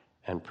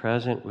and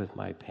present with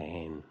my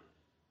pain.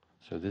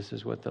 So this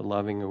is what the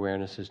loving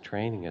awareness is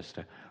training us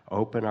to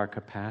open our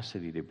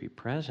capacity to be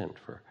present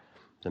for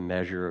the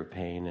measure of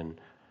pain and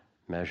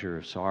measure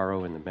of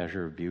sorrow and the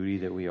measure of beauty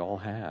that we all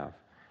have.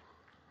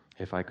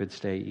 If I could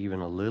stay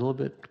even a little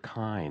bit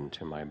kind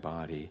to my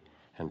body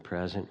and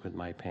present with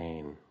my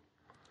pain.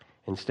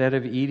 Instead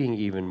of eating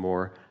even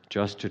more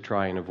just to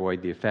try and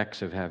avoid the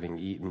effects of having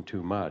eaten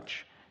too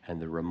much and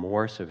the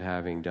remorse of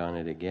having done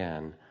it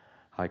again,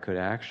 I could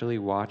actually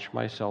watch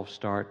myself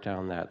start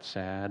down that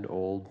sad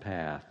old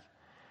path.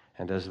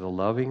 And as the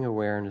loving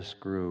awareness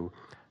grew,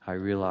 I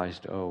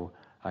realized,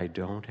 I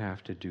don't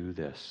have to do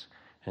this,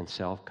 and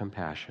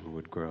self-compassion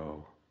would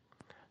grow.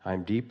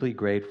 I'm deeply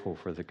grateful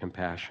for the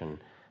compassion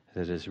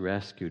that has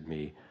rescued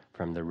me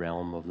from the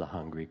realm of the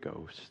hungry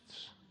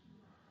ghosts.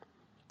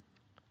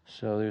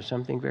 So there's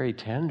something very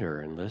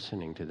tender in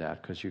listening to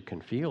that, because you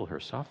can feel her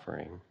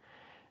suffering,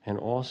 and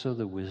also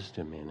the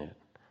wisdom in it,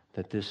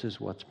 that this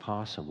is what's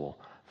possible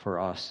for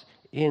us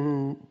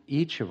in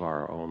each of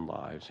our own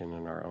lives and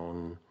in our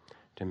own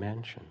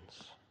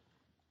dimensions.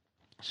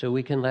 So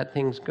we can let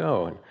things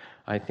go. And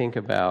I think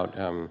about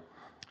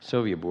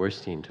Sylvia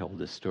Boorstein told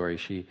this story.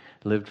 She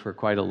lived for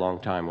quite a long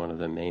time, one of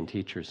the main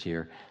teachers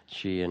here.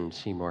 She and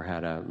Seymour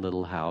had a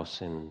little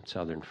house in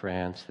southern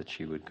France that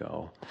she would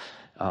go.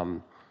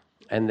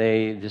 And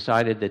they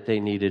decided that they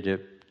needed to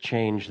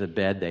change the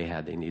bed they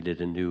had. They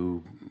needed a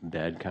new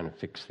bed, kind of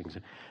fix things.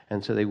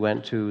 And so they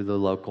went to the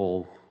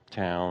local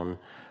town,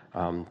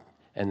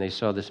 and they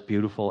saw this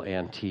beautiful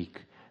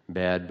antique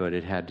bed, but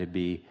it had to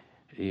be,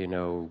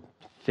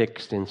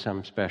 fixed in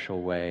some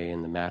special way,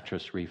 and the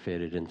mattress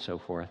refitted and so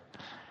forth.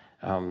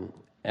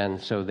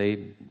 And so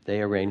they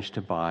arranged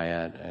to buy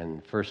it,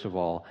 and first of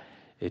all,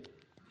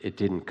 it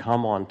didn't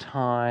come on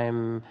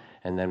time,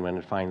 and then when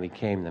it finally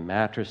came, the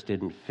mattress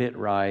didn't fit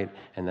right,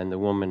 and then the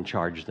woman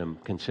charged them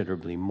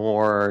considerably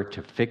more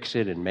to fix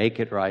it and make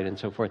it right and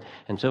so forth.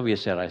 And Sylvia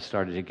said, I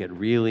started to get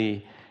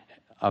really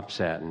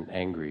upset and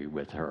angry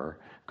with her,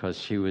 because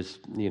she was,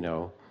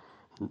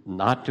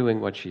 not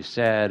doing what she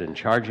said and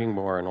charging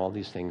more and all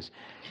these things.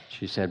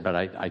 She said, but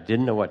I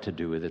didn't know what to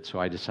do with it, so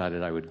I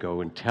decided I would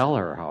go and tell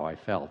her how I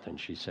felt. And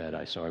she said,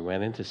 so I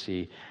went in to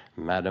see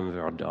Madame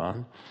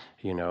Verdun,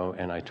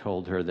 and I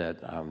told her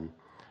that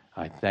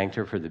I thanked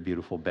her for the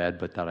beautiful bed,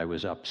 but that I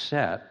was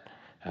upset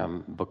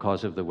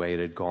because of the way it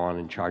had gone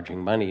and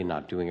charging money,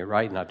 not doing it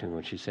right, not doing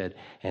what she said,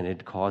 and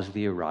it caused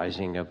the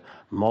arising of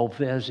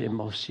mauvaise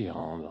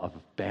émotion, of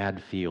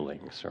bad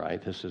feelings,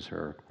 right? This is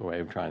her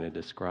way of trying to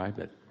describe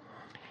it.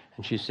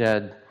 And she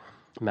said,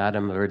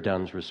 Madame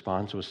Verdun's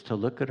response was to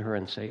look at her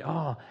and say,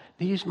 "Oh,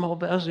 these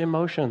mauvais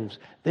emotions,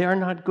 they are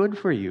not good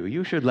for you.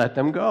 You should let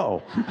them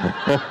go."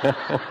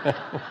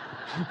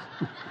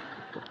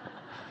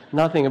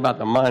 Nothing about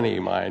the money,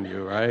 mind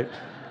you, right?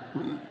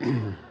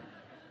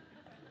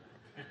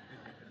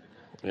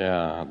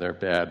 Yeah, they're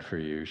bad for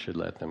you. You should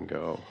let them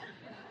go.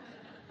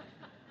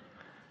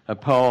 A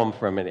poem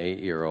from an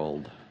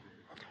 8-year-old.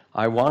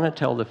 I want to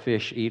tell the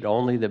fish, eat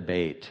only the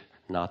bait,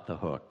 not the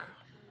hook.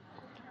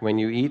 When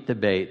you eat the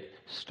bait,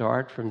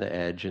 start from the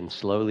edge and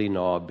slowly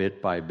gnaw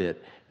bit by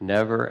bit.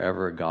 Never,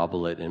 ever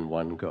gobble it in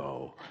one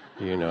go,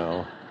 you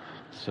know.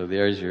 So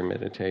there's your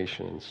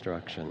meditation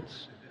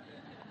instructions.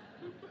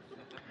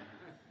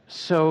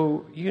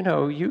 So, you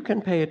know, you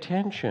can pay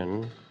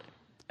attention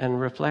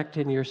and reflect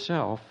in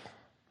yourself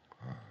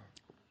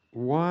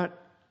what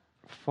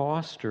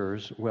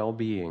fosters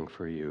well-being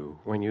for you.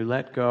 When you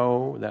let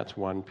go, that's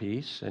one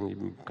piece, and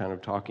you're kind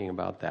of talking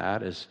about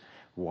that as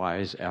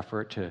wise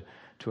effort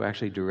to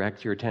actually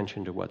direct your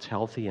attention to what's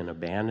healthy and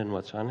abandon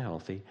what's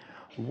unhealthy.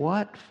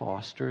 What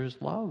fosters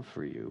love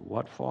for you?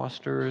 What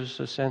fosters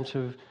a sense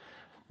of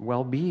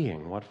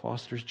well-being? What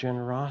fosters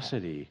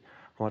generosity?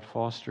 What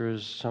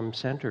fosters some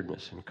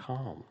centeredness and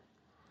calm?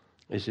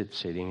 Is it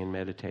sitting in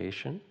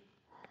meditation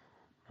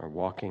or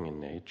walking in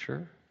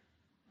nature?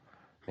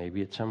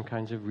 Maybe it's some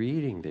kinds of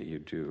reading that you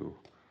do,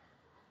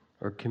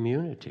 or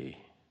community.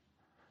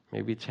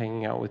 Maybe it's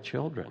hanging out with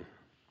children.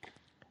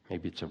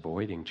 Maybe it's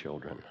avoiding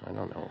children. I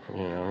don't know,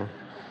 you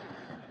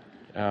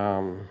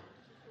know.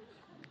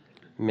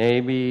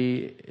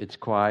 Maybe it's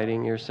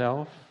quieting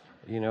yourself,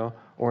 you know,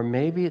 or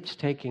maybe it's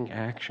taking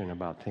action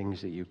about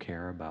things that you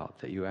care about,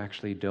 that you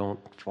actually don't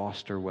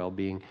foster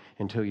well-being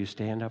until you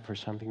stand up for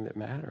something that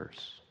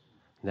matters.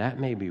 That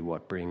may be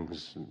what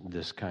brings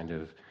this kind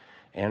of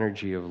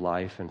energy of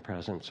life and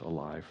presence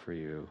alive for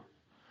you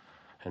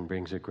and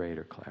brings a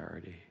greater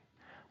clarity.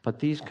 But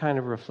these kind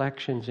of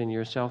reflections in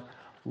yourself,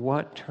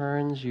 what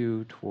turns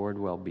you toward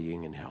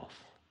well-being and health,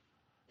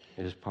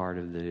 is part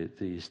of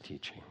these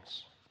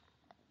teachings.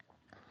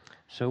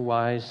 So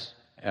wise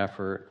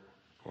effort,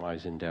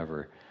 wise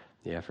endeavor,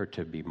 the effort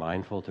to be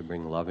mindful, to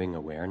bring loving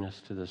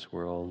awareness to this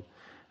world,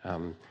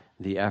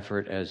 the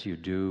effort as you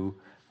do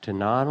to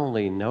not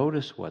only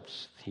notice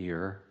what's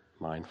here,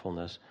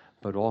 mindfulness,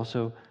 but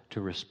also to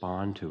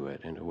respond to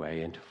it in a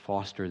way and to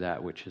foster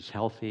that which is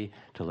healthy,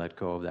 to let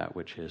go of that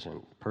which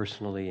isn't,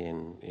 personally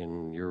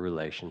in your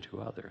relation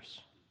to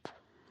others.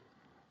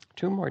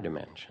 2 more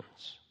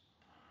dimensions.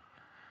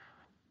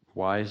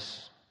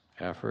 Wise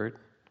effort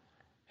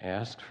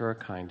asks for a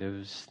kind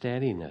of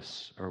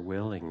steadiness or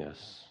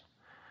willingness.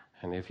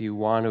 And if you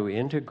want to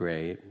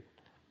integrate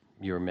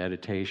your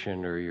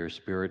meditation or your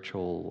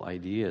spiritual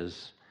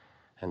ideas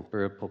and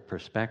spiritual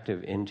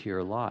perspective into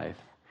your life,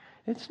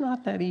 it's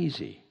not that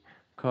easy,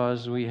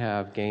 because we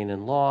have gain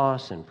and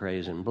loss and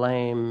praise and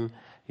blame,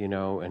 you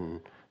know,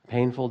 and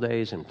painful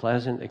days and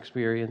pleasant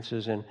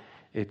experiences, and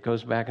it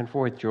goes back and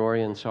forth,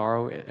 joy and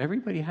sorrow.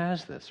 Everybody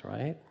has this,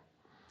 right?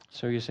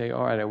 So you say,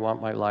 all right, I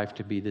want my life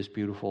to be this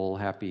beautiful,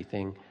 happy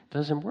thing. It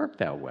doesn't work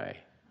that way.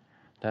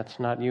 That's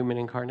not human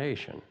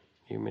incarnation.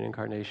 Human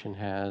incarnation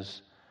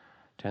has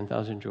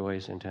 10,000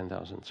 joys and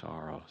 10,000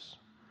 sorrows.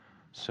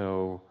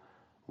 So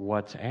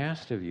what's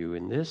asked of you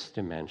in this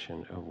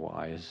dimension of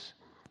wise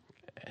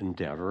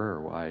endeavor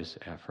or wise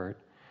effort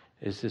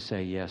is to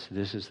say, yes,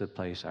 this is the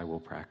place I will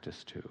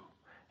practice to.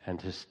 And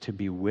to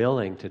be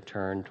willing to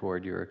turn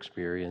toward your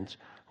experience,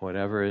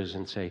 whatever it is,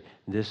 and say,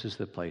 this is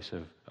the place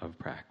of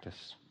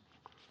practice.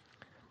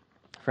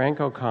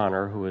 Frank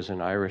O'Connor, who is an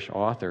Irish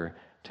author,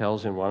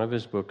 tells in one of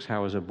his books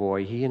how as a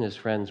boy he and his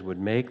friends would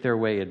make their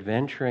way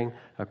adventuring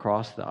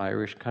across the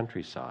Irish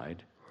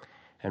countryside,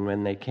 and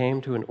when they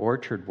came to an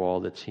orchard wall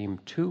that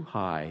seemed too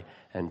high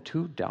and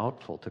too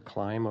doubtful to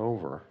climb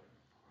over,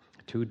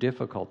 too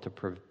difficult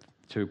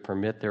to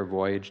permit their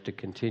voyage to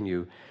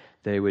continue,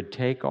 they would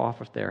take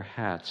off their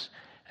hats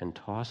and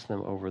toss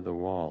them over the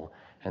wall,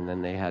 and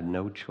then they had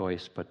no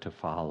choice but to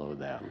follow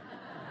them,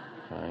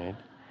 right?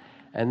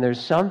 And there's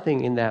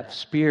something in that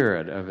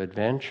spirit of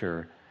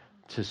adventure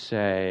to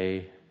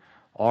say,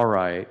 all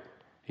right,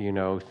 you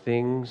know,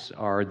 things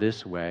are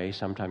this way,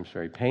 sometimes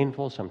very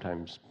painful,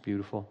 sometimes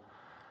beautiful.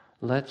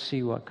 Let's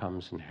see what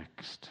comes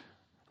next.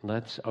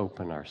 Let's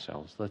open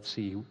ourselves. Let's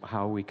see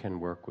how we can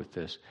work with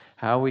this,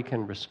 how we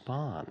can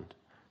respond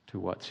to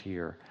what's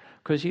here.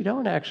 Because you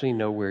don't actually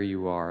know where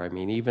you are. I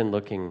mean, even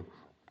looking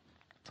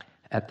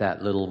at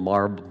that little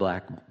marble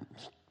black,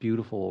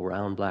 beautiful,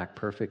 round, black,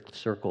 perfect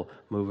circle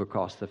move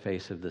across the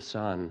face of the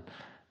sun,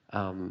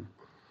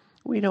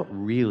 we don't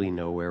really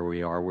know where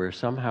we are. We're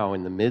somehow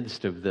in the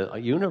midst of the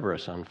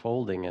universe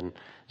unfolding. And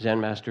Zen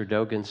Master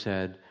Dogen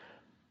said,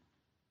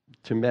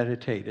 to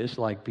meditate is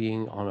like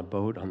being on a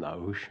boat on the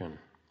ocean,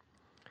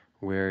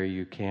 where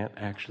you can't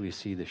actually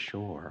see the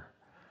shore.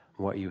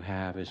 What you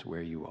have is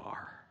where you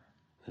are.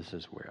 This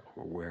is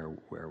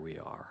where we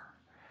are.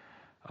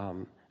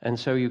 And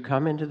so you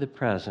come into the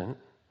present,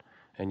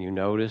 and you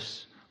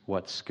notice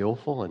what's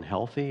skillful and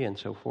healthy and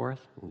so forth,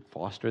 and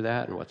foster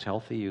that, and what's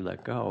healthy you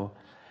let go.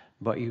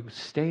 but you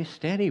stay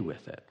steady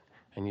with it.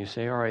 And you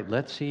say, all right,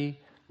 let's see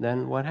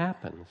then what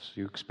happens.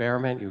 You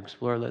experiment, you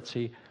explore, let's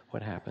see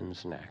what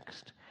happens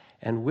next.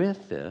 And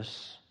with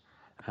this,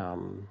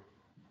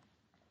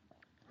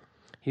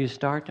 you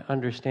start to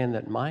understand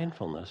that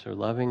mindfulness or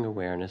loving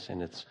awareness,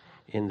 and it's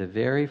in the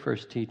very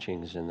first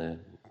teachings in the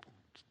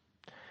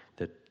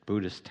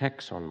Buddhist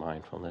texts on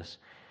mindfulness,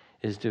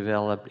 is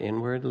developed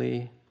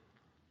inwardly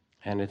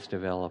and it's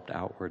developed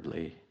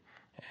outwardly.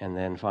 And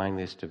then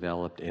finally it's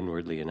developed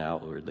inwardly and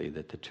outwardly,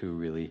 that the two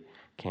really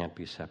can't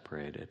be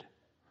separated.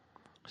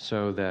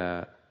 So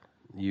that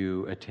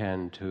you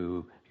attend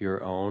to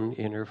your own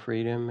inner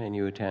freedom and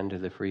you attend to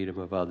the freedom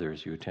of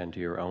others. You attend to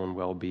your own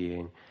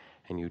well-being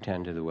and you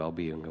attend to the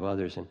well-being of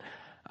others. And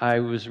I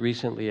was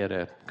recently at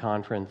a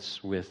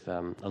conference with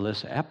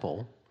Alyssa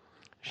Epple.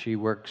 She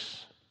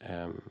works,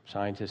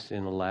 scientist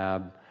in the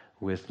lab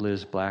with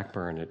Liz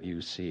Blackburn at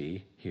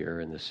UC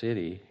here in the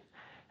city.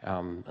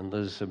 And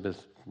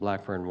Elizabeth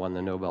Blackburn won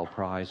the Nobel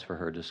Prize for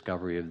her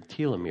discovery of the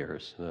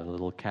telomeres, the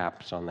little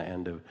caps on the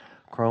end of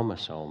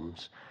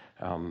chromosomes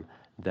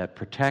that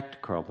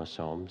protect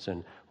chromosomes.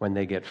 And when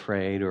they get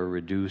frayed or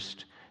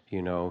reduced,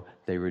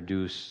 they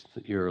reduce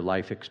your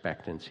life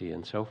expectancy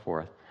and so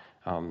forth.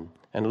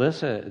 And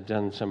Alyssa had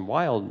done some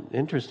wild,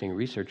 interesting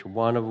research,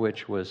 one of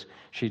which was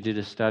she did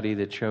a study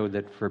that showed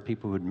that for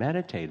people who'd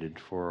meditated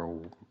for,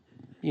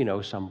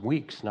 some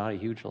weeks, not a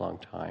huge long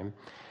time,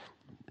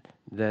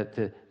 that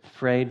the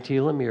frayed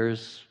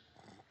telomeres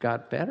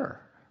got better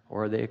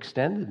or they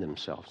extended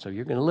themselves. So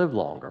you're going to live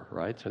longer,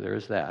 right? So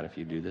there's that if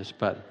you do this.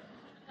 But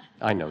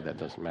I know that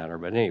doesn't matter.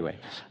 But anyway,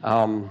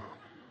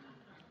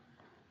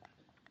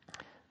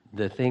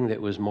 the thing that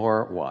was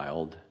more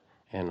wild,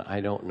 and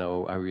I don't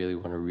know, I really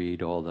want to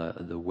read all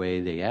the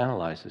way they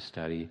analyzed the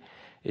study,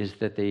 is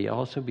that they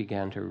also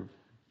began to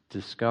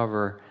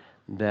discover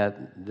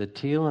that the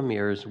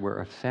telomeres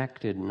were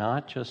affected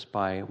not just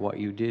by what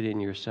you did in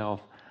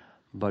yourself,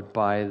 but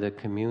by the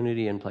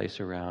community and place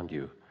around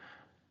you.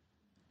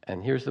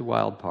 And here's the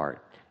wild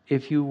part.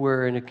 If you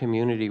were in a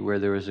community where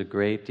there was a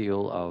great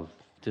deal of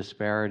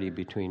disparity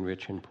between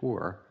rich and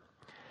poor,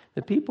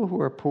 the people who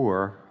are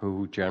poor,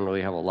 who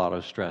generally have a lot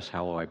of stress,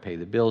 how will I pay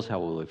the bills, how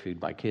will I feed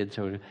my kids,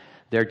 so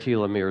their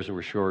telomeres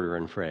were shorter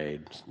and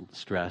frayed.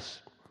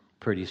 Stress,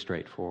 pretty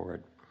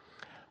straightforward.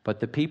 But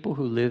the people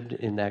who lived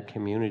in that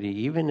community,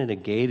 even in a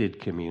gated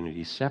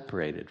community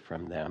separated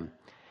from them,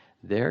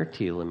 their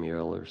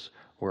telomeres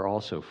were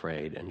also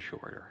frayed and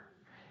shorter.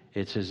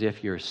 It's as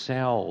if your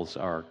cells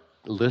are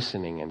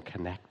listening and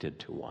connected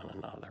to one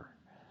another.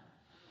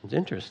 It's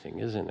interesting,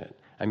 isn't it?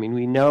 I mean,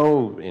 we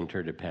know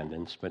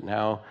interdependence, but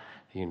now,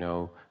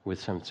 with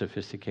some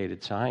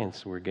sophisticated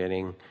science, we're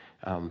getting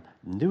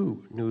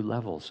new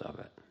levels of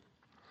it.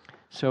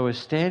 So a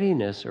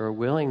steadiness or a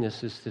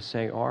willingness is to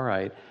say, all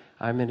right,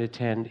 I'm going to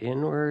tend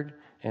inward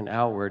and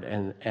outward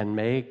and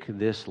make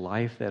this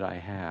life that I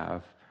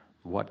have,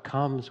 what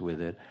comes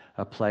with it,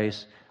 a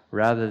place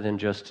rather than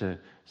just to,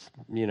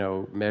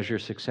 measure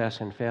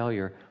success and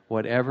failure,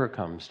 whatever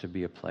comes to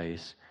be a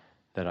place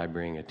that I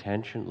bring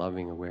attention,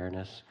 loving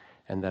awareness,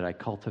 and that I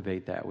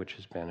cultivate that which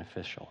is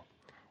beneficial.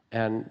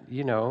 And,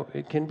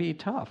 it can be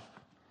tough.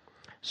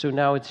 So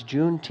now it's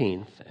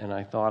Juneteenth, and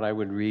I thought I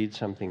would read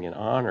something in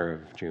honor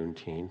of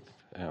Juneteenth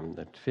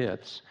that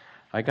fits.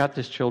 I got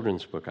this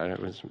children's book. I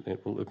was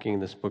looking in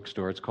this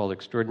bookstore. It's called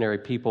Extraordinary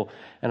People.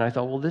 And I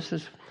thought, well, this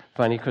is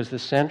funny because the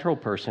central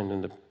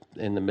person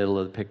in the middle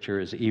of the picture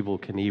is Evel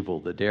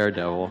Knievel, the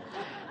daredevil.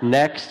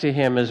 Next to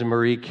him is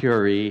Marie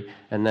Curie,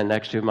 and then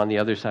next to him on the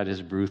other side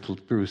is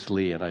Bruce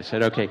Lee. And I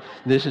said, okay,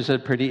 this is a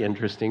pretty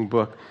interesting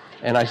book.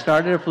 And I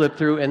started to flip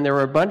through, and there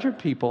were a bunch of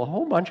people, a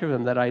whole bunch of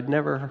them that I'd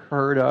never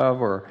heard of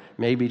or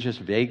maybe just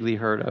vaguely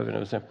heard of.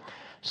 And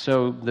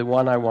so the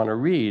one I want to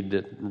read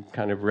that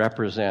kind of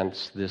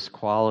represents this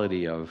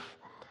quality of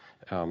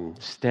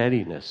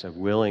steadiness, of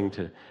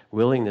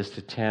willingness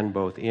to tend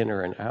both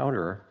inner and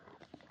outer,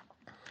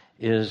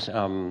 is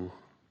a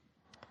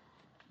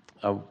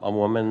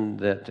woman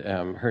that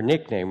her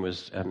nickname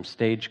was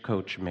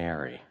Stagecoach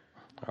Mary,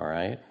 all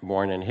right?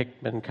 Born in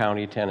Hickman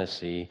County,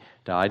 Tennessee,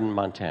 died in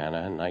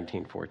Montana in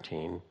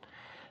 1914.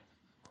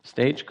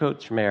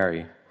 Stagecoach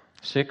Mary,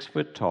 6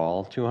 foot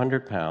tall,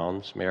 200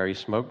 pounds. Mary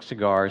smoked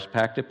cigars,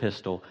 packed a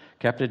pistol,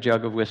 kept a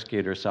jug of whiskey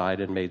at her side,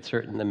 and made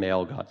certain the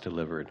mail got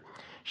delivered.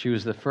 She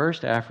was the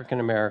first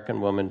African-American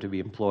woman to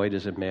be employed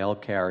as a mail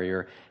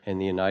carrier in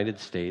the United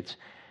States,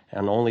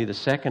 and only the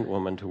second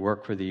woman to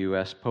work for the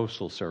U.S.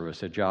 Postal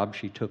Service, a job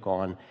she took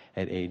on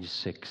at age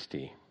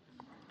 60.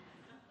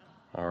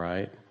 All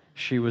right?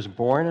 She was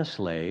born a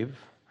slave,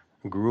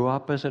 grew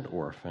up as an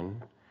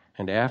orphan,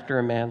 and after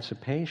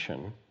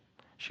emancipation,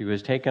 she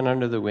was taken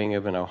under the wing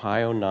of an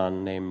Ohio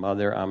nun named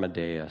Mother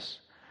Amadeus.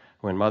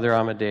 When Mother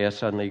Amadeus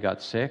suddenly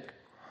got sick,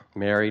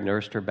 Mary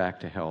nursed her back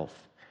to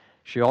health.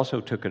 She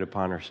also took it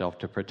upon herself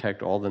to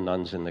protect all the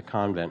nuns in the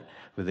convent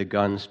with a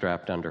gun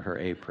strapped under her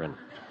apron.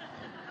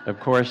 Of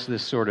course,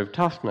 this sort of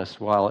toughness,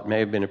 while it may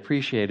have been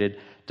appreciated,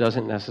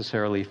 doesn't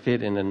necessarily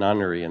fit in a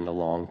nunnery in the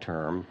long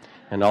term.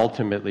 and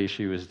ultimately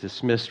she was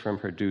dismissed from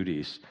her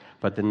duties.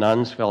 But the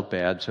nuns felt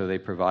bad, so they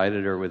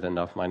provided her with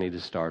enough money to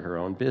start her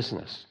own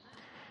business.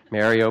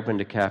 Mary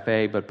opened a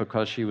cafe, but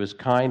because she was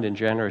kind and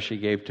generous, she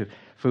gave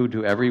food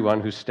to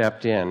everyone who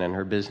stepped in, and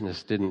her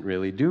business didn't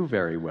really do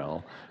very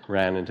well,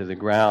 ran into the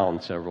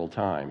ground several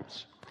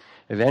times.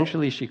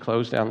 Eventually, she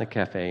closed down the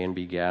cafe and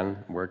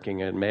began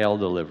working a mail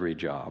delivery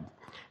job.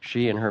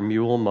 She and her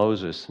mule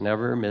Moses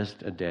never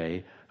missed a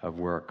day of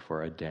work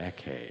for a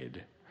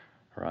decade,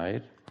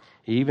 right?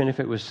 Even if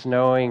it was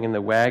snowing and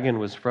the wagon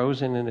was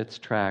frozen in its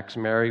tracks,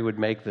 Mary would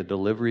make the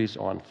deliveries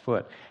on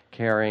foot,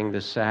 carrying the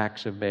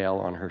sacks of mail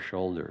on her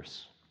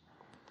shoulders.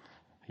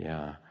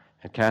 Yeah.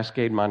 And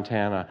Cascade,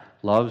 Montana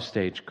loves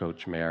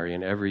Stagecoach Mary,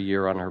 and every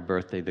year on her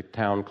birthday, the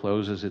town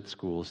closes its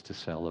schools to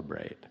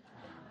celebrate.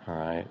 All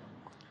right?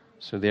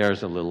 So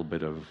there's a little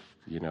bit of,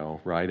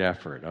 right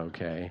effort,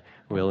 okay?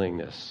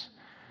 Willingness.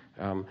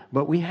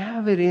 But we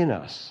have it in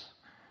us.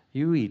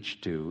 You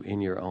each do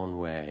in your own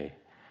way.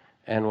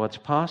 And what's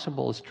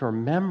possible is to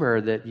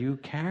remember that you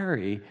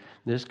carry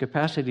this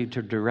capacity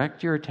to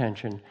direct your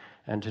attention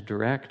and to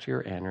direct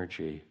your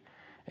energy.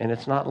 And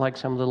it's not like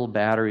some little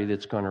battery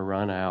that's going to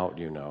run out,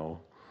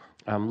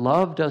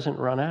 Love doesn't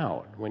run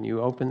out. When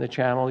you open the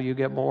channel, you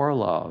get more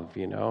love,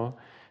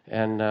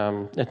 And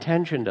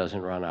attention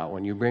doesn't run out.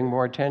 When you bring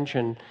more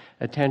attention,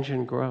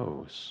 attention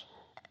grows.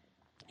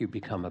 You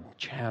become a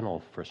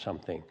channel for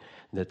something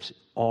that's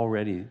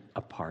already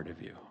a part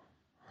of you.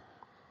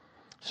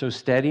 So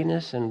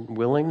steadiness and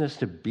willingness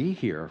to be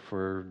here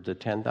for the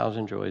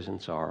 10,000 joys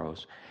and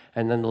sorrows.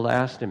 And then the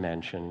last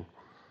dimension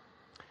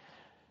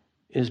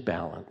is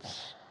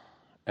balance.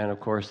 And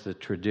of course, the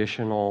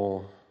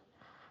traditional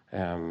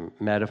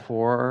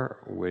metaphor,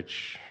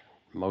 which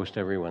most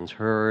everyone's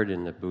heard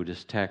in the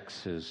Buddhist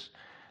texts, is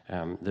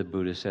the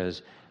Buddha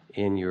says,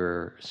 in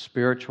your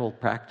spiritual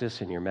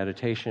practice, in your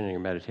meditation, in your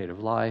meditative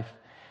life,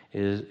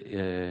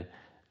 is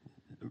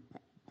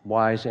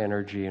wise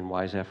energy and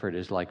wise effort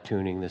is like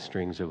tuning the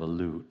strings of a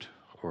lute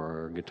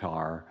or a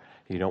guitar.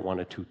 You don't want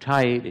it too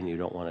tight and you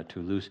don't want it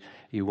too loose.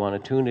 You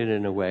want to tune it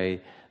in a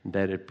way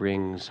that it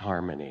brings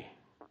harmony.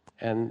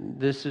 And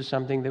this is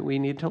something that we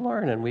need to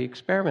learn, and we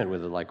experiment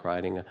with it like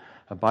riding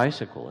a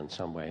bicycle in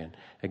some way. And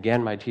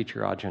again, my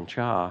teacher, Ajahn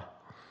Chah,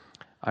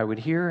 I would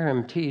hear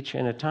him teach,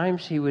 and at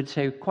times he would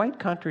say quite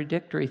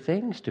contradictory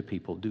things to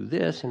people. Do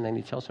this, and then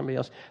he'd tell somebody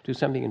else, do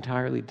something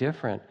entirely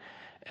different.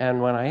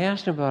 And when I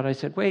asked him about it, I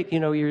said, wait,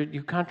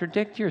 you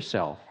contradict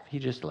yourself. He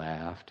just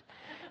laughed.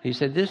 He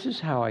said, this is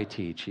how I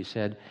teach. He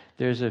said,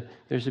 there's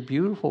a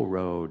beautiful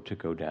road to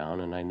go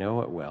down, and I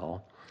know it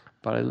well.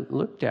 But I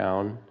look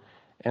down,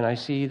 and I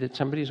see that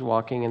somebody's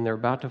walking, and they're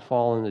about to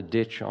fall in the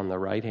ditch on the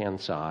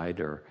right-hand side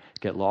or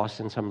get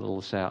lost in some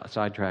little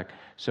sidetrack.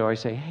 So I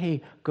say,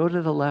 hey, go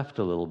to the left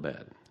a little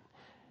bit.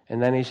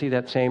 And then you see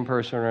that same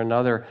person or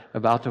another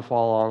about to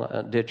fall on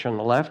a ditch on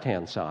the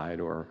left-hand side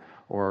or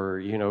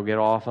get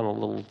off on a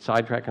little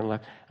sidetrack on the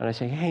left. And I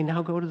say, hey,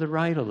 now go to the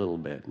right a little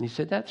bit. And he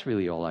said, that's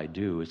really all I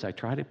do, is I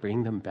try to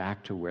bring them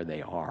back to where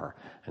they are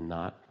and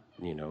not,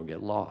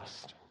 get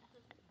lost.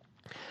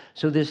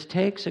 So this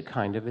takes a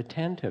kind of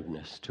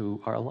attentiveness to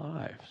our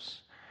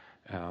lives,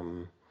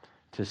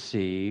 to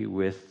see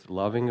with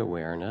loving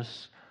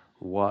awareness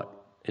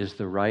what is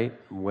the right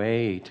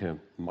way to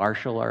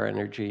marshal our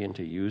energy and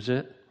to use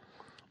it,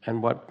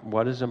 and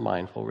what is a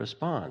mindful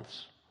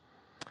response.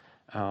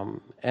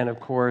 And of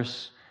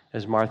course,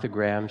 as Martha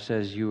Graham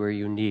says, you are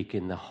unique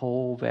in the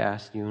whole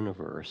vast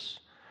universe.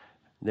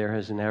 There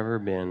has never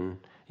been,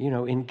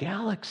 in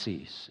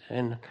galaxies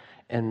and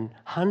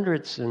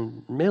hundreds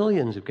and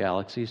millions of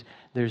galaxies,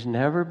 there's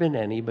never been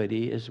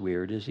anybody as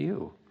weird as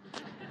you.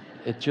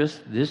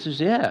 This is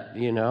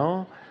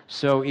it,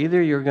 So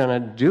either you're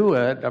going to do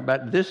it,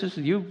 but this is,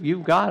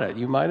 you've got it.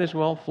 You might as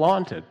well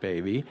flaunt it,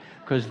 baby,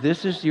 because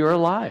this is your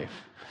life.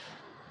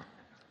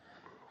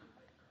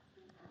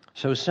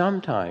 So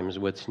sometimes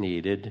what's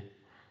needed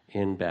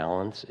in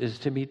balance is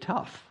to be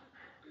tough.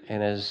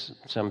 And as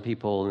some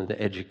people in the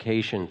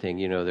education thing,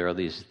 there are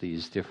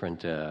these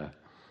different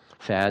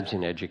fads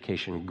in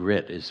education.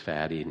 Grit is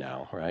faddy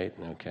now, right?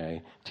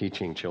 Okay,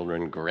 teaching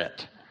children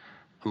grit,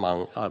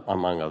 among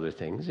other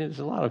things. There's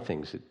a lot of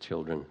things that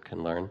children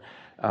can learn,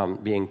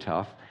 being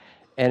tough.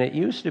 And it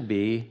used to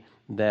be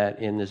that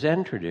in the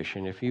Zen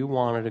tradition, if you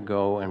wanted to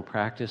go and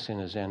practice in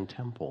a Zen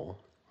temple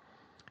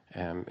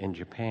in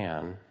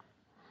Japan,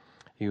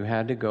 you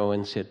had to go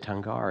and sit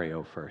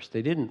Tangario first.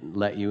 They didn't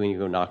let you and you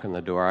go knock on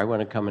the door. I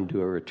want to come and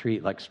do a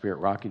retreat like Spirit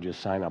Rock. You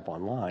just sign up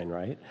online,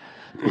 right?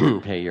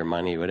 Pay your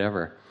money,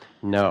 whatever.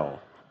 No.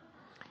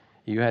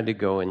 You had to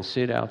go and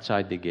sit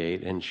outside the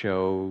gate and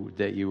show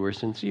that you were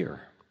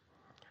sincere.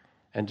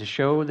 And to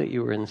show that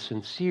you were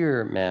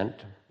sincere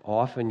meant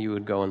often you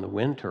would go in the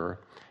winter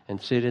and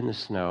sit in the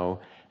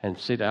snow and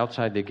sit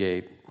outside the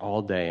gate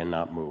all day and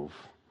not move.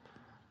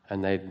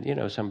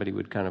 And somebody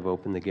would kind of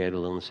open the gate a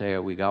little and say,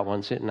 oh, we got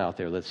one sitting out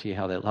there. Let's see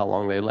how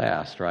long they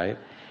last, right?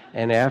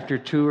 And after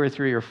 2 or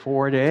 3 or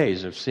 4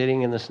 days of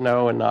sitting in the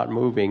snow and not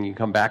moving, you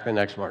come back the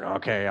next morning,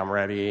 okay, I'm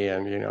ready,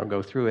 and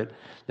go through it.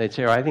 They'd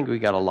say, I think we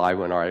got a live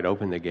one. All right,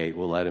 open the gate.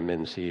 We'll let him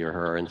in, see or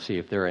her, and see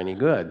if they're any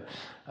good.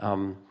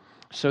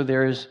 So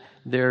there's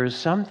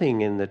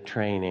something in the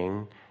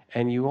training,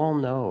 and you all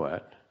know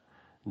it,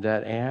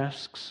 that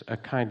asks a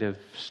kind of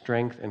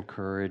strength and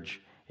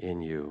courage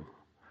in you.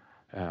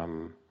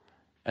 And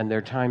there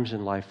are times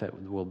in life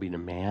that will be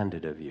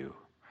demanded of you.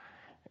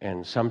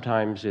 And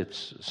sometimes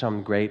it's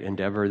some great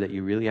endeavor that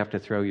you really have to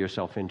throw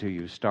yourself into.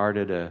 You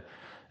started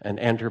an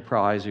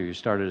enterprise, or you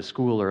started a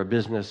school or a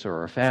business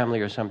or a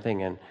family or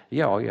something, and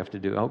all you have to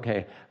do,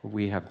 okay,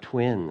 we have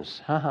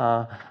twins.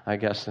 I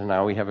guess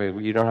now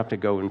you don't have to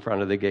go in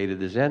front of the gate of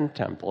the Zen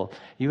temple.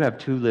 You have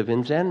 2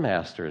 live-in Zen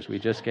masters. We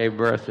just gave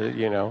birth,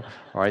 all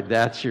right,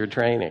 that's your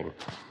training,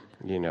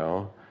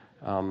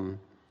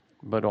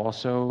 But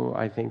also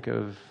I think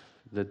of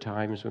the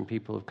times when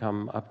people have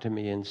come up to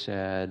me and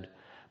said,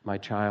 my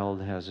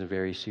child has a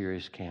very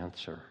serious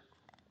cancer,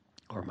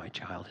 or my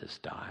child has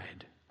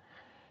died,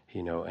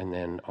 and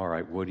then, all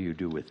right, what do you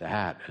do with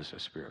that as a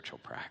spiritual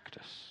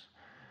practice?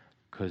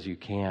 Because you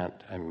can't,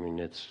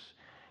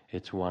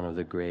 it's one of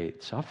the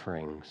great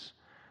sufferings,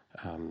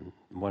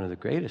 one of the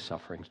greatest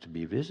sufferings to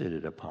be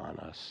visited upon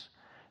us,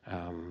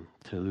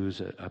 to lose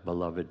a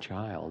beloved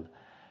child,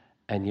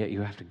 and yet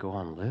you have to go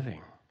on living.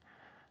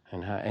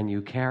 And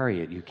you carry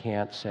it. You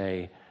can't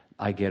say,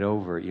 I get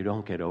over it. You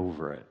don't get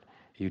over it.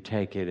 You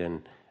take it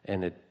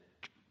and it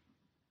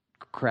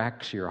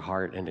cracks your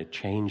heart and it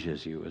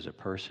changes you as a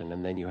person,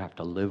 and then you have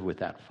to live with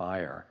that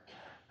fire.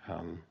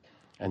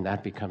 And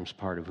that becomes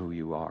part of who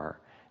you are.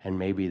 And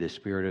maybe the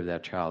spirit of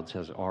that child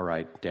says, all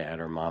right, Dad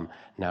or Mom,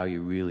 now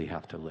you really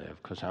have to live,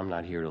 because I'm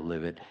not here to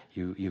live it.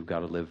 You've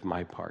got to live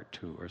my part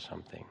too, or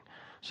something.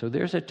 So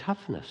there's a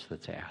toughness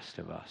that's asked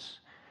of us.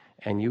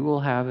 And you will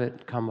have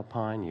it come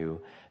upon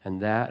you,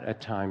 and that at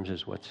times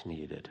is what's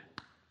needed.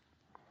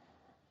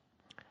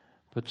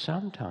 But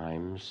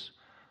sometimes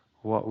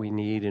what we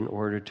need in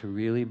order to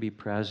really be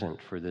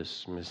present for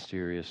this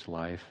mysterious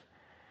life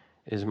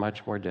is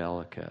much more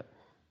delicate.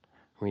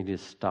 We need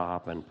to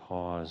stop and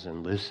pause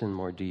and listen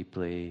more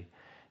deeply,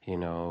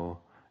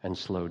 and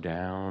slow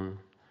down.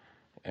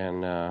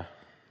 And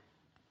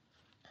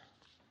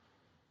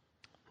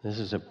this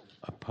is a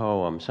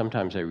poem.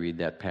 Sometimes I read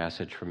that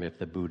passage from If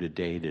the Buddha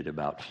Dated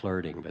about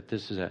flirting, but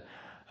this is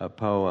a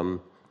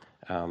poem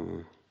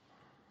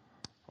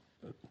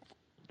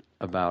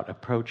about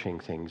approaching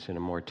things in a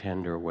more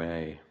tender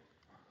way.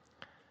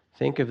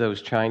 Think of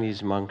those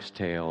Chinese monks'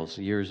 tales,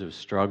 years of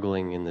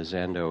struggling in the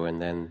zendo,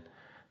 and then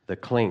the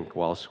clink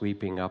while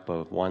sweeping up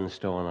of one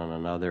stone on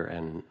another,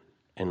 and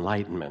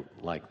enlightenment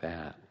like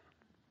that.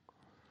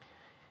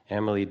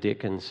 Emily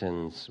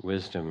Dickinson's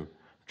wisdom,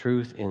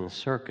 truth in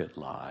circuit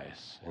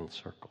lies in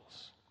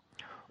circles.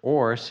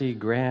 Or see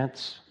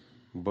Grant's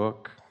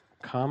book,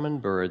 Common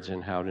Birds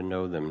and How to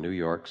Know Them, New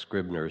York,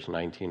 Scribner's,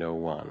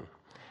 1901.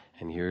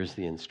 And here's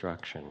the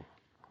instruction.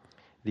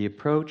 The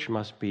approach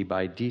must be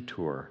by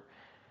detour,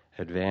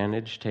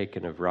 advantage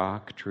taken of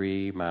rock,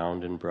 tree,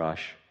 mound, and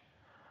brush.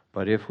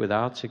 But if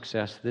without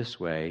success this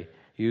way,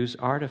 use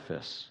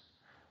artifice.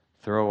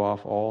 Throw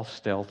off all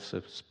stealths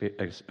of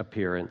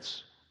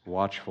appearance,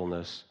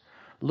 watchfulness.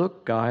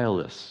 Look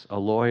guileless, a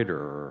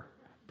loiterer,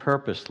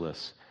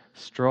 purposeless.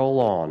 Stroll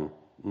on,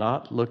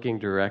 not looking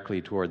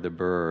directly toward the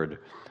bird,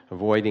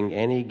 avoiding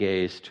any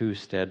gaze too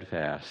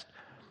steadfast.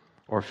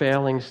 Or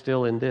failing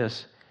still in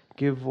this,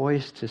 give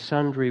voice to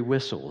sundry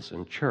whistles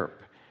and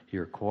chirp.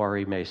 Your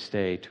quarry may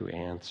stay to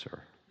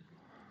answer.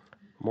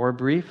 More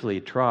briefly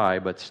try,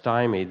 but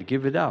stymied,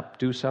 give it up,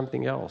 do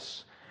something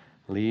else.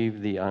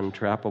 Leave the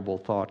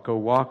untrappable thought, go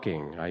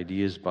walking.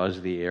 Ideas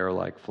buzz the air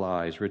like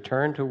flies.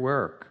 Return to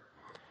work.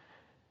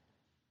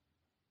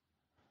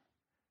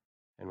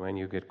 And when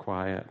you get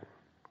quiet,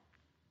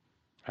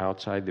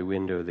 outside the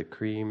window, the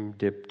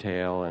cream-dipped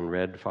tail and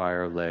red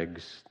fire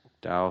legs,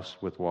 doused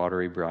with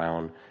watery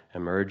brown,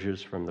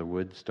 emerges from the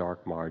wood's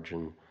dark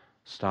margin,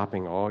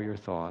 stopping all your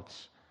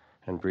thoughts,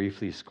 and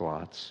briefly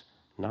squats,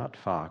 not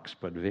fox,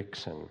 but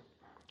vixen,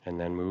 and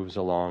then moves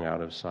along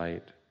out of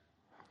sight.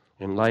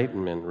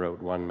 Enlightenment,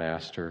 wrote one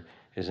master,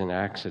 is an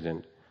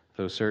accident,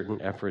 though certain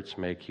efforts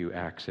make you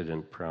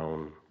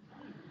accident-prone.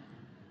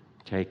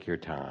 Take your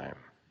time.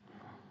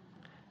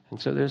 And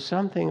so there's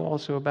something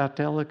also about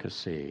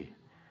delicacy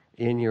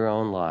in your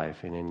own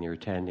life and in your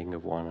tending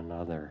of one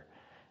another.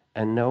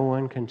 And no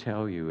one can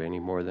tell you any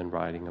more than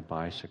riding a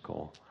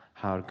bicycle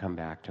how to come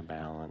back to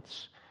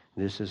balance.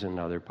 This is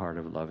another part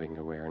of loving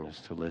awareness,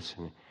 to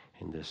listen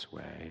in this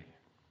way.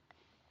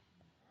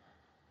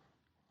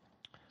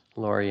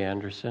 Laurie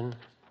Anderson,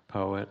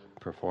 poet,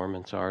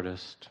 performance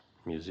artist,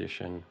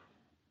 musician.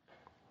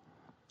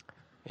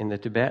 In the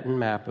Tibetan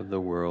map of the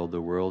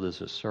world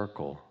is a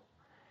circle,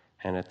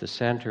 and at the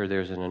center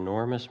there's an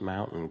enormous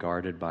mountain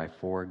guarded by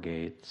 4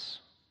 gates.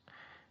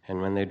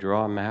 And when they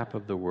draw a map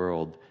of the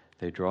world,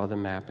 they draw the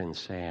map in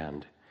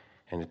sand,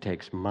 and it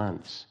takes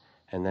months.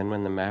 And then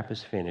when the map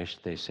is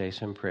finished, they say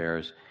some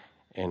prayers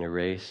and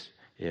erase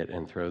it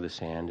and throw the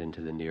sand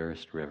into the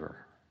nearest river.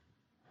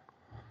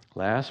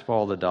 Last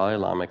fall, the Dalai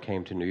Lama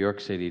came to New York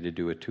City to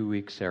do a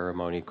 2-week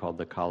ceremony called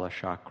the Kala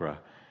Chakra,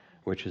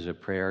 which is a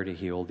prayer to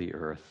heal the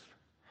earth.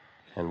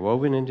 And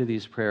woven into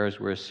these prayers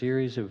were a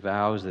series of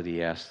vows that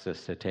he asked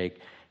us to take,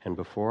 and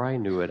before I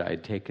knew it,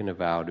 I'd taken a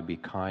vow to be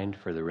kind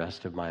for the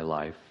rest of my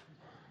life.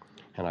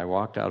 And I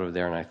walked out of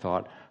there and I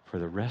thought, for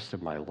the rest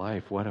of my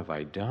life, what have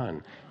I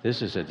done?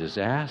 This is a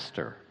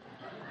disaster.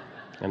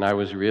 And I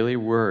was really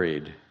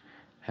worried.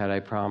 Had I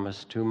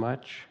promised too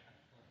much?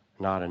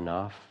 Not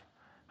enough?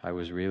 I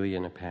was really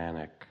in a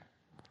panic.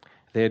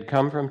 They had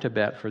come from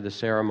Tibet for the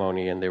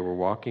ceremony, and they were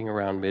walking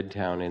around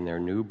Midtown in their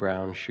new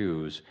brown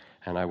shoes,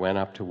 and I went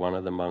up to one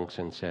of the monks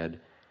and said,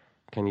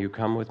 "Can you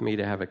come with me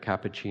to have a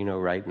cappuccino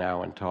right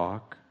now and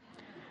talk?"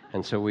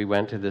 And so we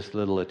went to this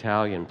little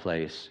Italian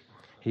place.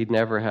 He'd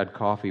never had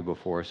coffee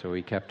before, so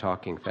he kept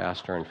talking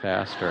faster and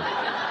faster.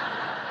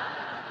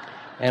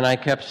 And I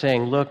kept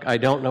saying, "Look, I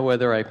don't know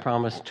whether I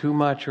promised too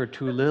much or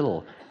too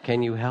little.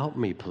 Can you help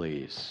me,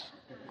 please?"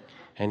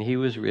 And he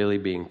was really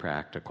being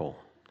practical.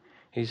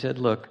 He said,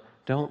 "Look,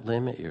 don't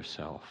limit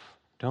yourself.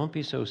 Don't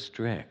be so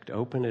strict.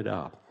 Open it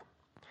up."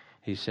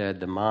 He said,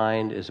 "The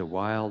mind is a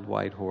wild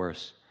white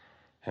horse,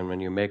 and when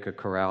you make a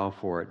corral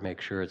for it,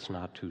 make sure it's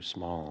not too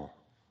small.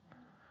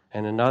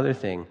 And another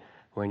thing,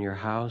 when your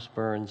house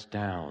burns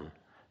down,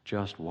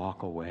 just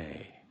walk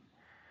away.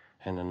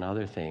 And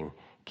another thing,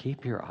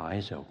 keep your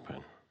eyes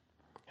open.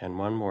 And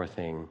one more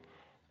thing,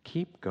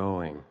 keep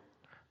going,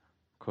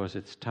 because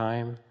it's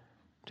time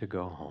to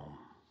go home."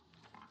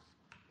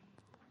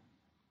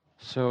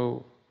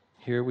 So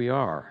here we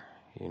are,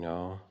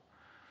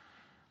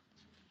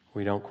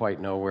 We don't quite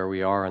know where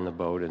we are on the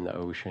boat in the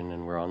ocean,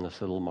 and we're on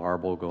this little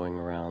marble going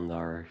around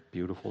our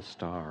beautiful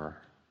star.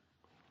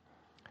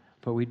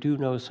 But we do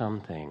know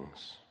some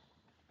things.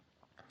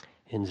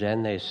 In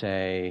Zen they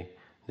say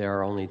there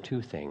are only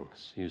 2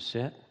 things. You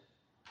sit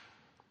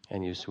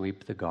and you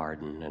sweep the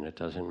garden, and it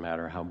doesn't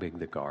matter how big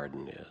the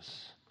garden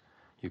is.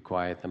 You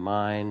quiet the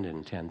mind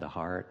and tend the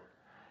heart,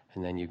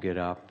 and then you get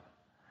up,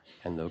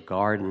 and the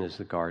garden is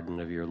the garden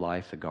of your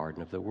life, the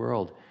garden of the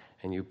world,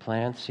 and you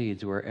plant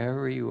seeds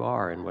wherever you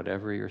are in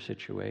whatever your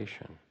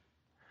situation.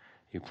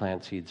 You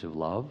plant seeds of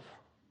love,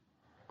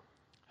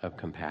 of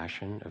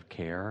compassion, of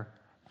care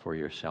for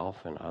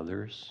yourself and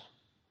others.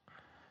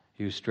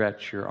 You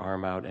stretch your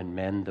arm out and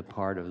mend the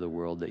part of the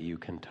world that you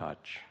can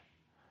touch,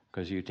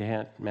 because you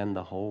can't mend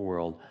the whole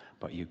world,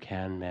 but you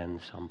can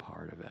mend some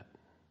part of it.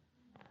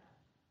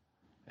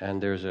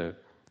 And there's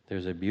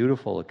a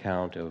beautiful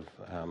account of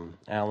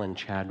Alan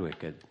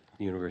Chadwick at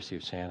the University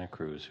of Santa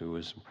Cruz, who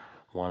was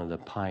one of the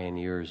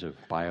pioneers of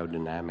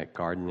biodynamic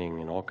gardening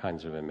and all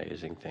kinds of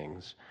amazing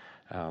things.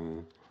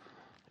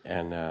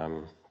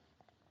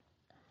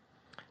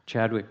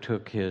 Chadwick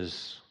took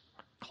his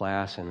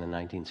class in the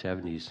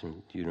 1970s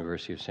in the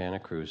University of Santa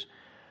Cruz,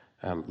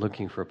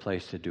 looking for a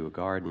place to do a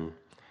garden,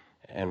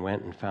 and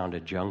went and found a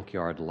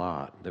junkyard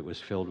lot that was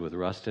filled with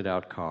rusted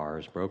out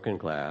cars, broken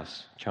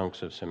glass,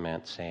 chunks of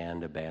cement,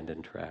 sand,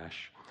 abandoned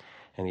trash.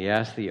 And he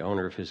asked the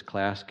owner if his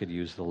class could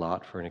use the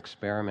lot for an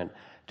experiment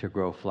to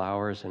grow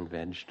flowers and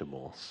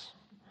vegetables.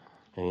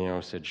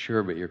 And said,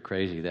 "Sure, but you're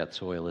crazy, that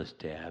soil is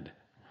dead."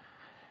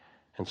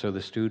 And so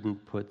the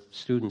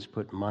students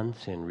put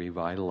months in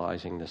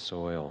revitalizing the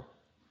soil.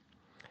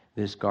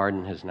 This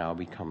garden has now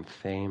become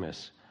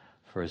famous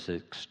for its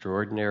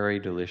extraordinary,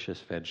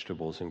 delicious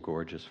vegetables and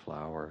gorgeous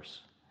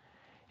flowers.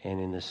 And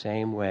in the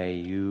same way,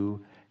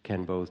 you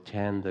can both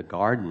tend the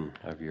garden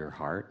of your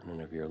heart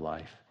and of your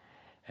life,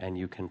 and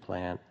you can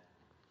plant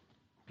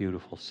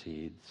beautiful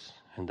seeds.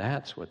 And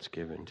that's what's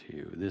given to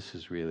you. This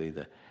is really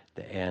the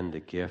end, the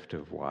gift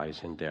of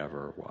wise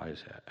endeavor,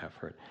 wise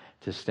effort,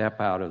 to step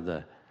out of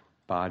the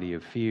body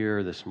of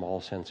fear, the small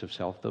sense of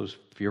self. Those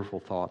fearful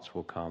thoughts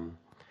will come,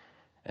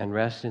 and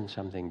rest in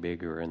something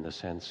bigger, in the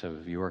sense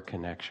of your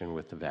connection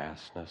with the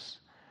vastness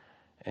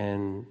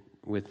and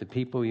with the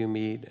people you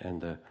meet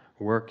and the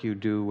work you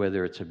do,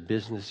 whether it's a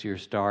business you're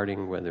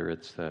starting, whether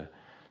it's the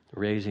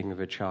raising of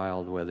a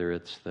child, whether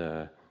it's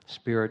the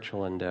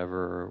spiritual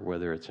endeavor,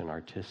 whether it's an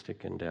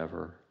artistic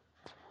endeavor.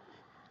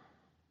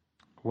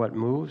 What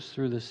moves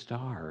through the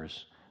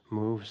stars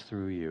moves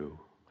through you.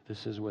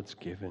 This is what's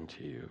given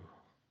to you.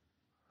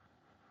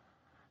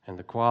 And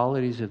the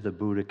qualities of the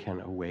Buddha can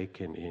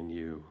awaken in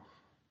you.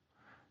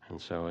 And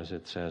so, as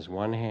it says,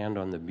 one hand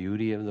on the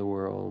beauty of the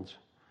world,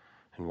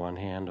 and one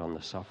hand on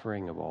the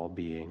suffering of all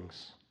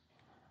beings,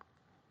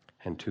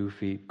 and 2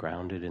 feet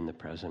grounded in the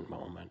present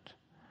moment.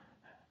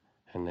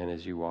 And then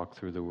as you walk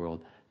through the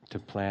world, to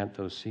plant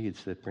those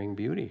seeds that bring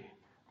beauty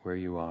where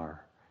you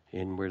are,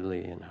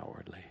 inwardly and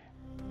outwardly.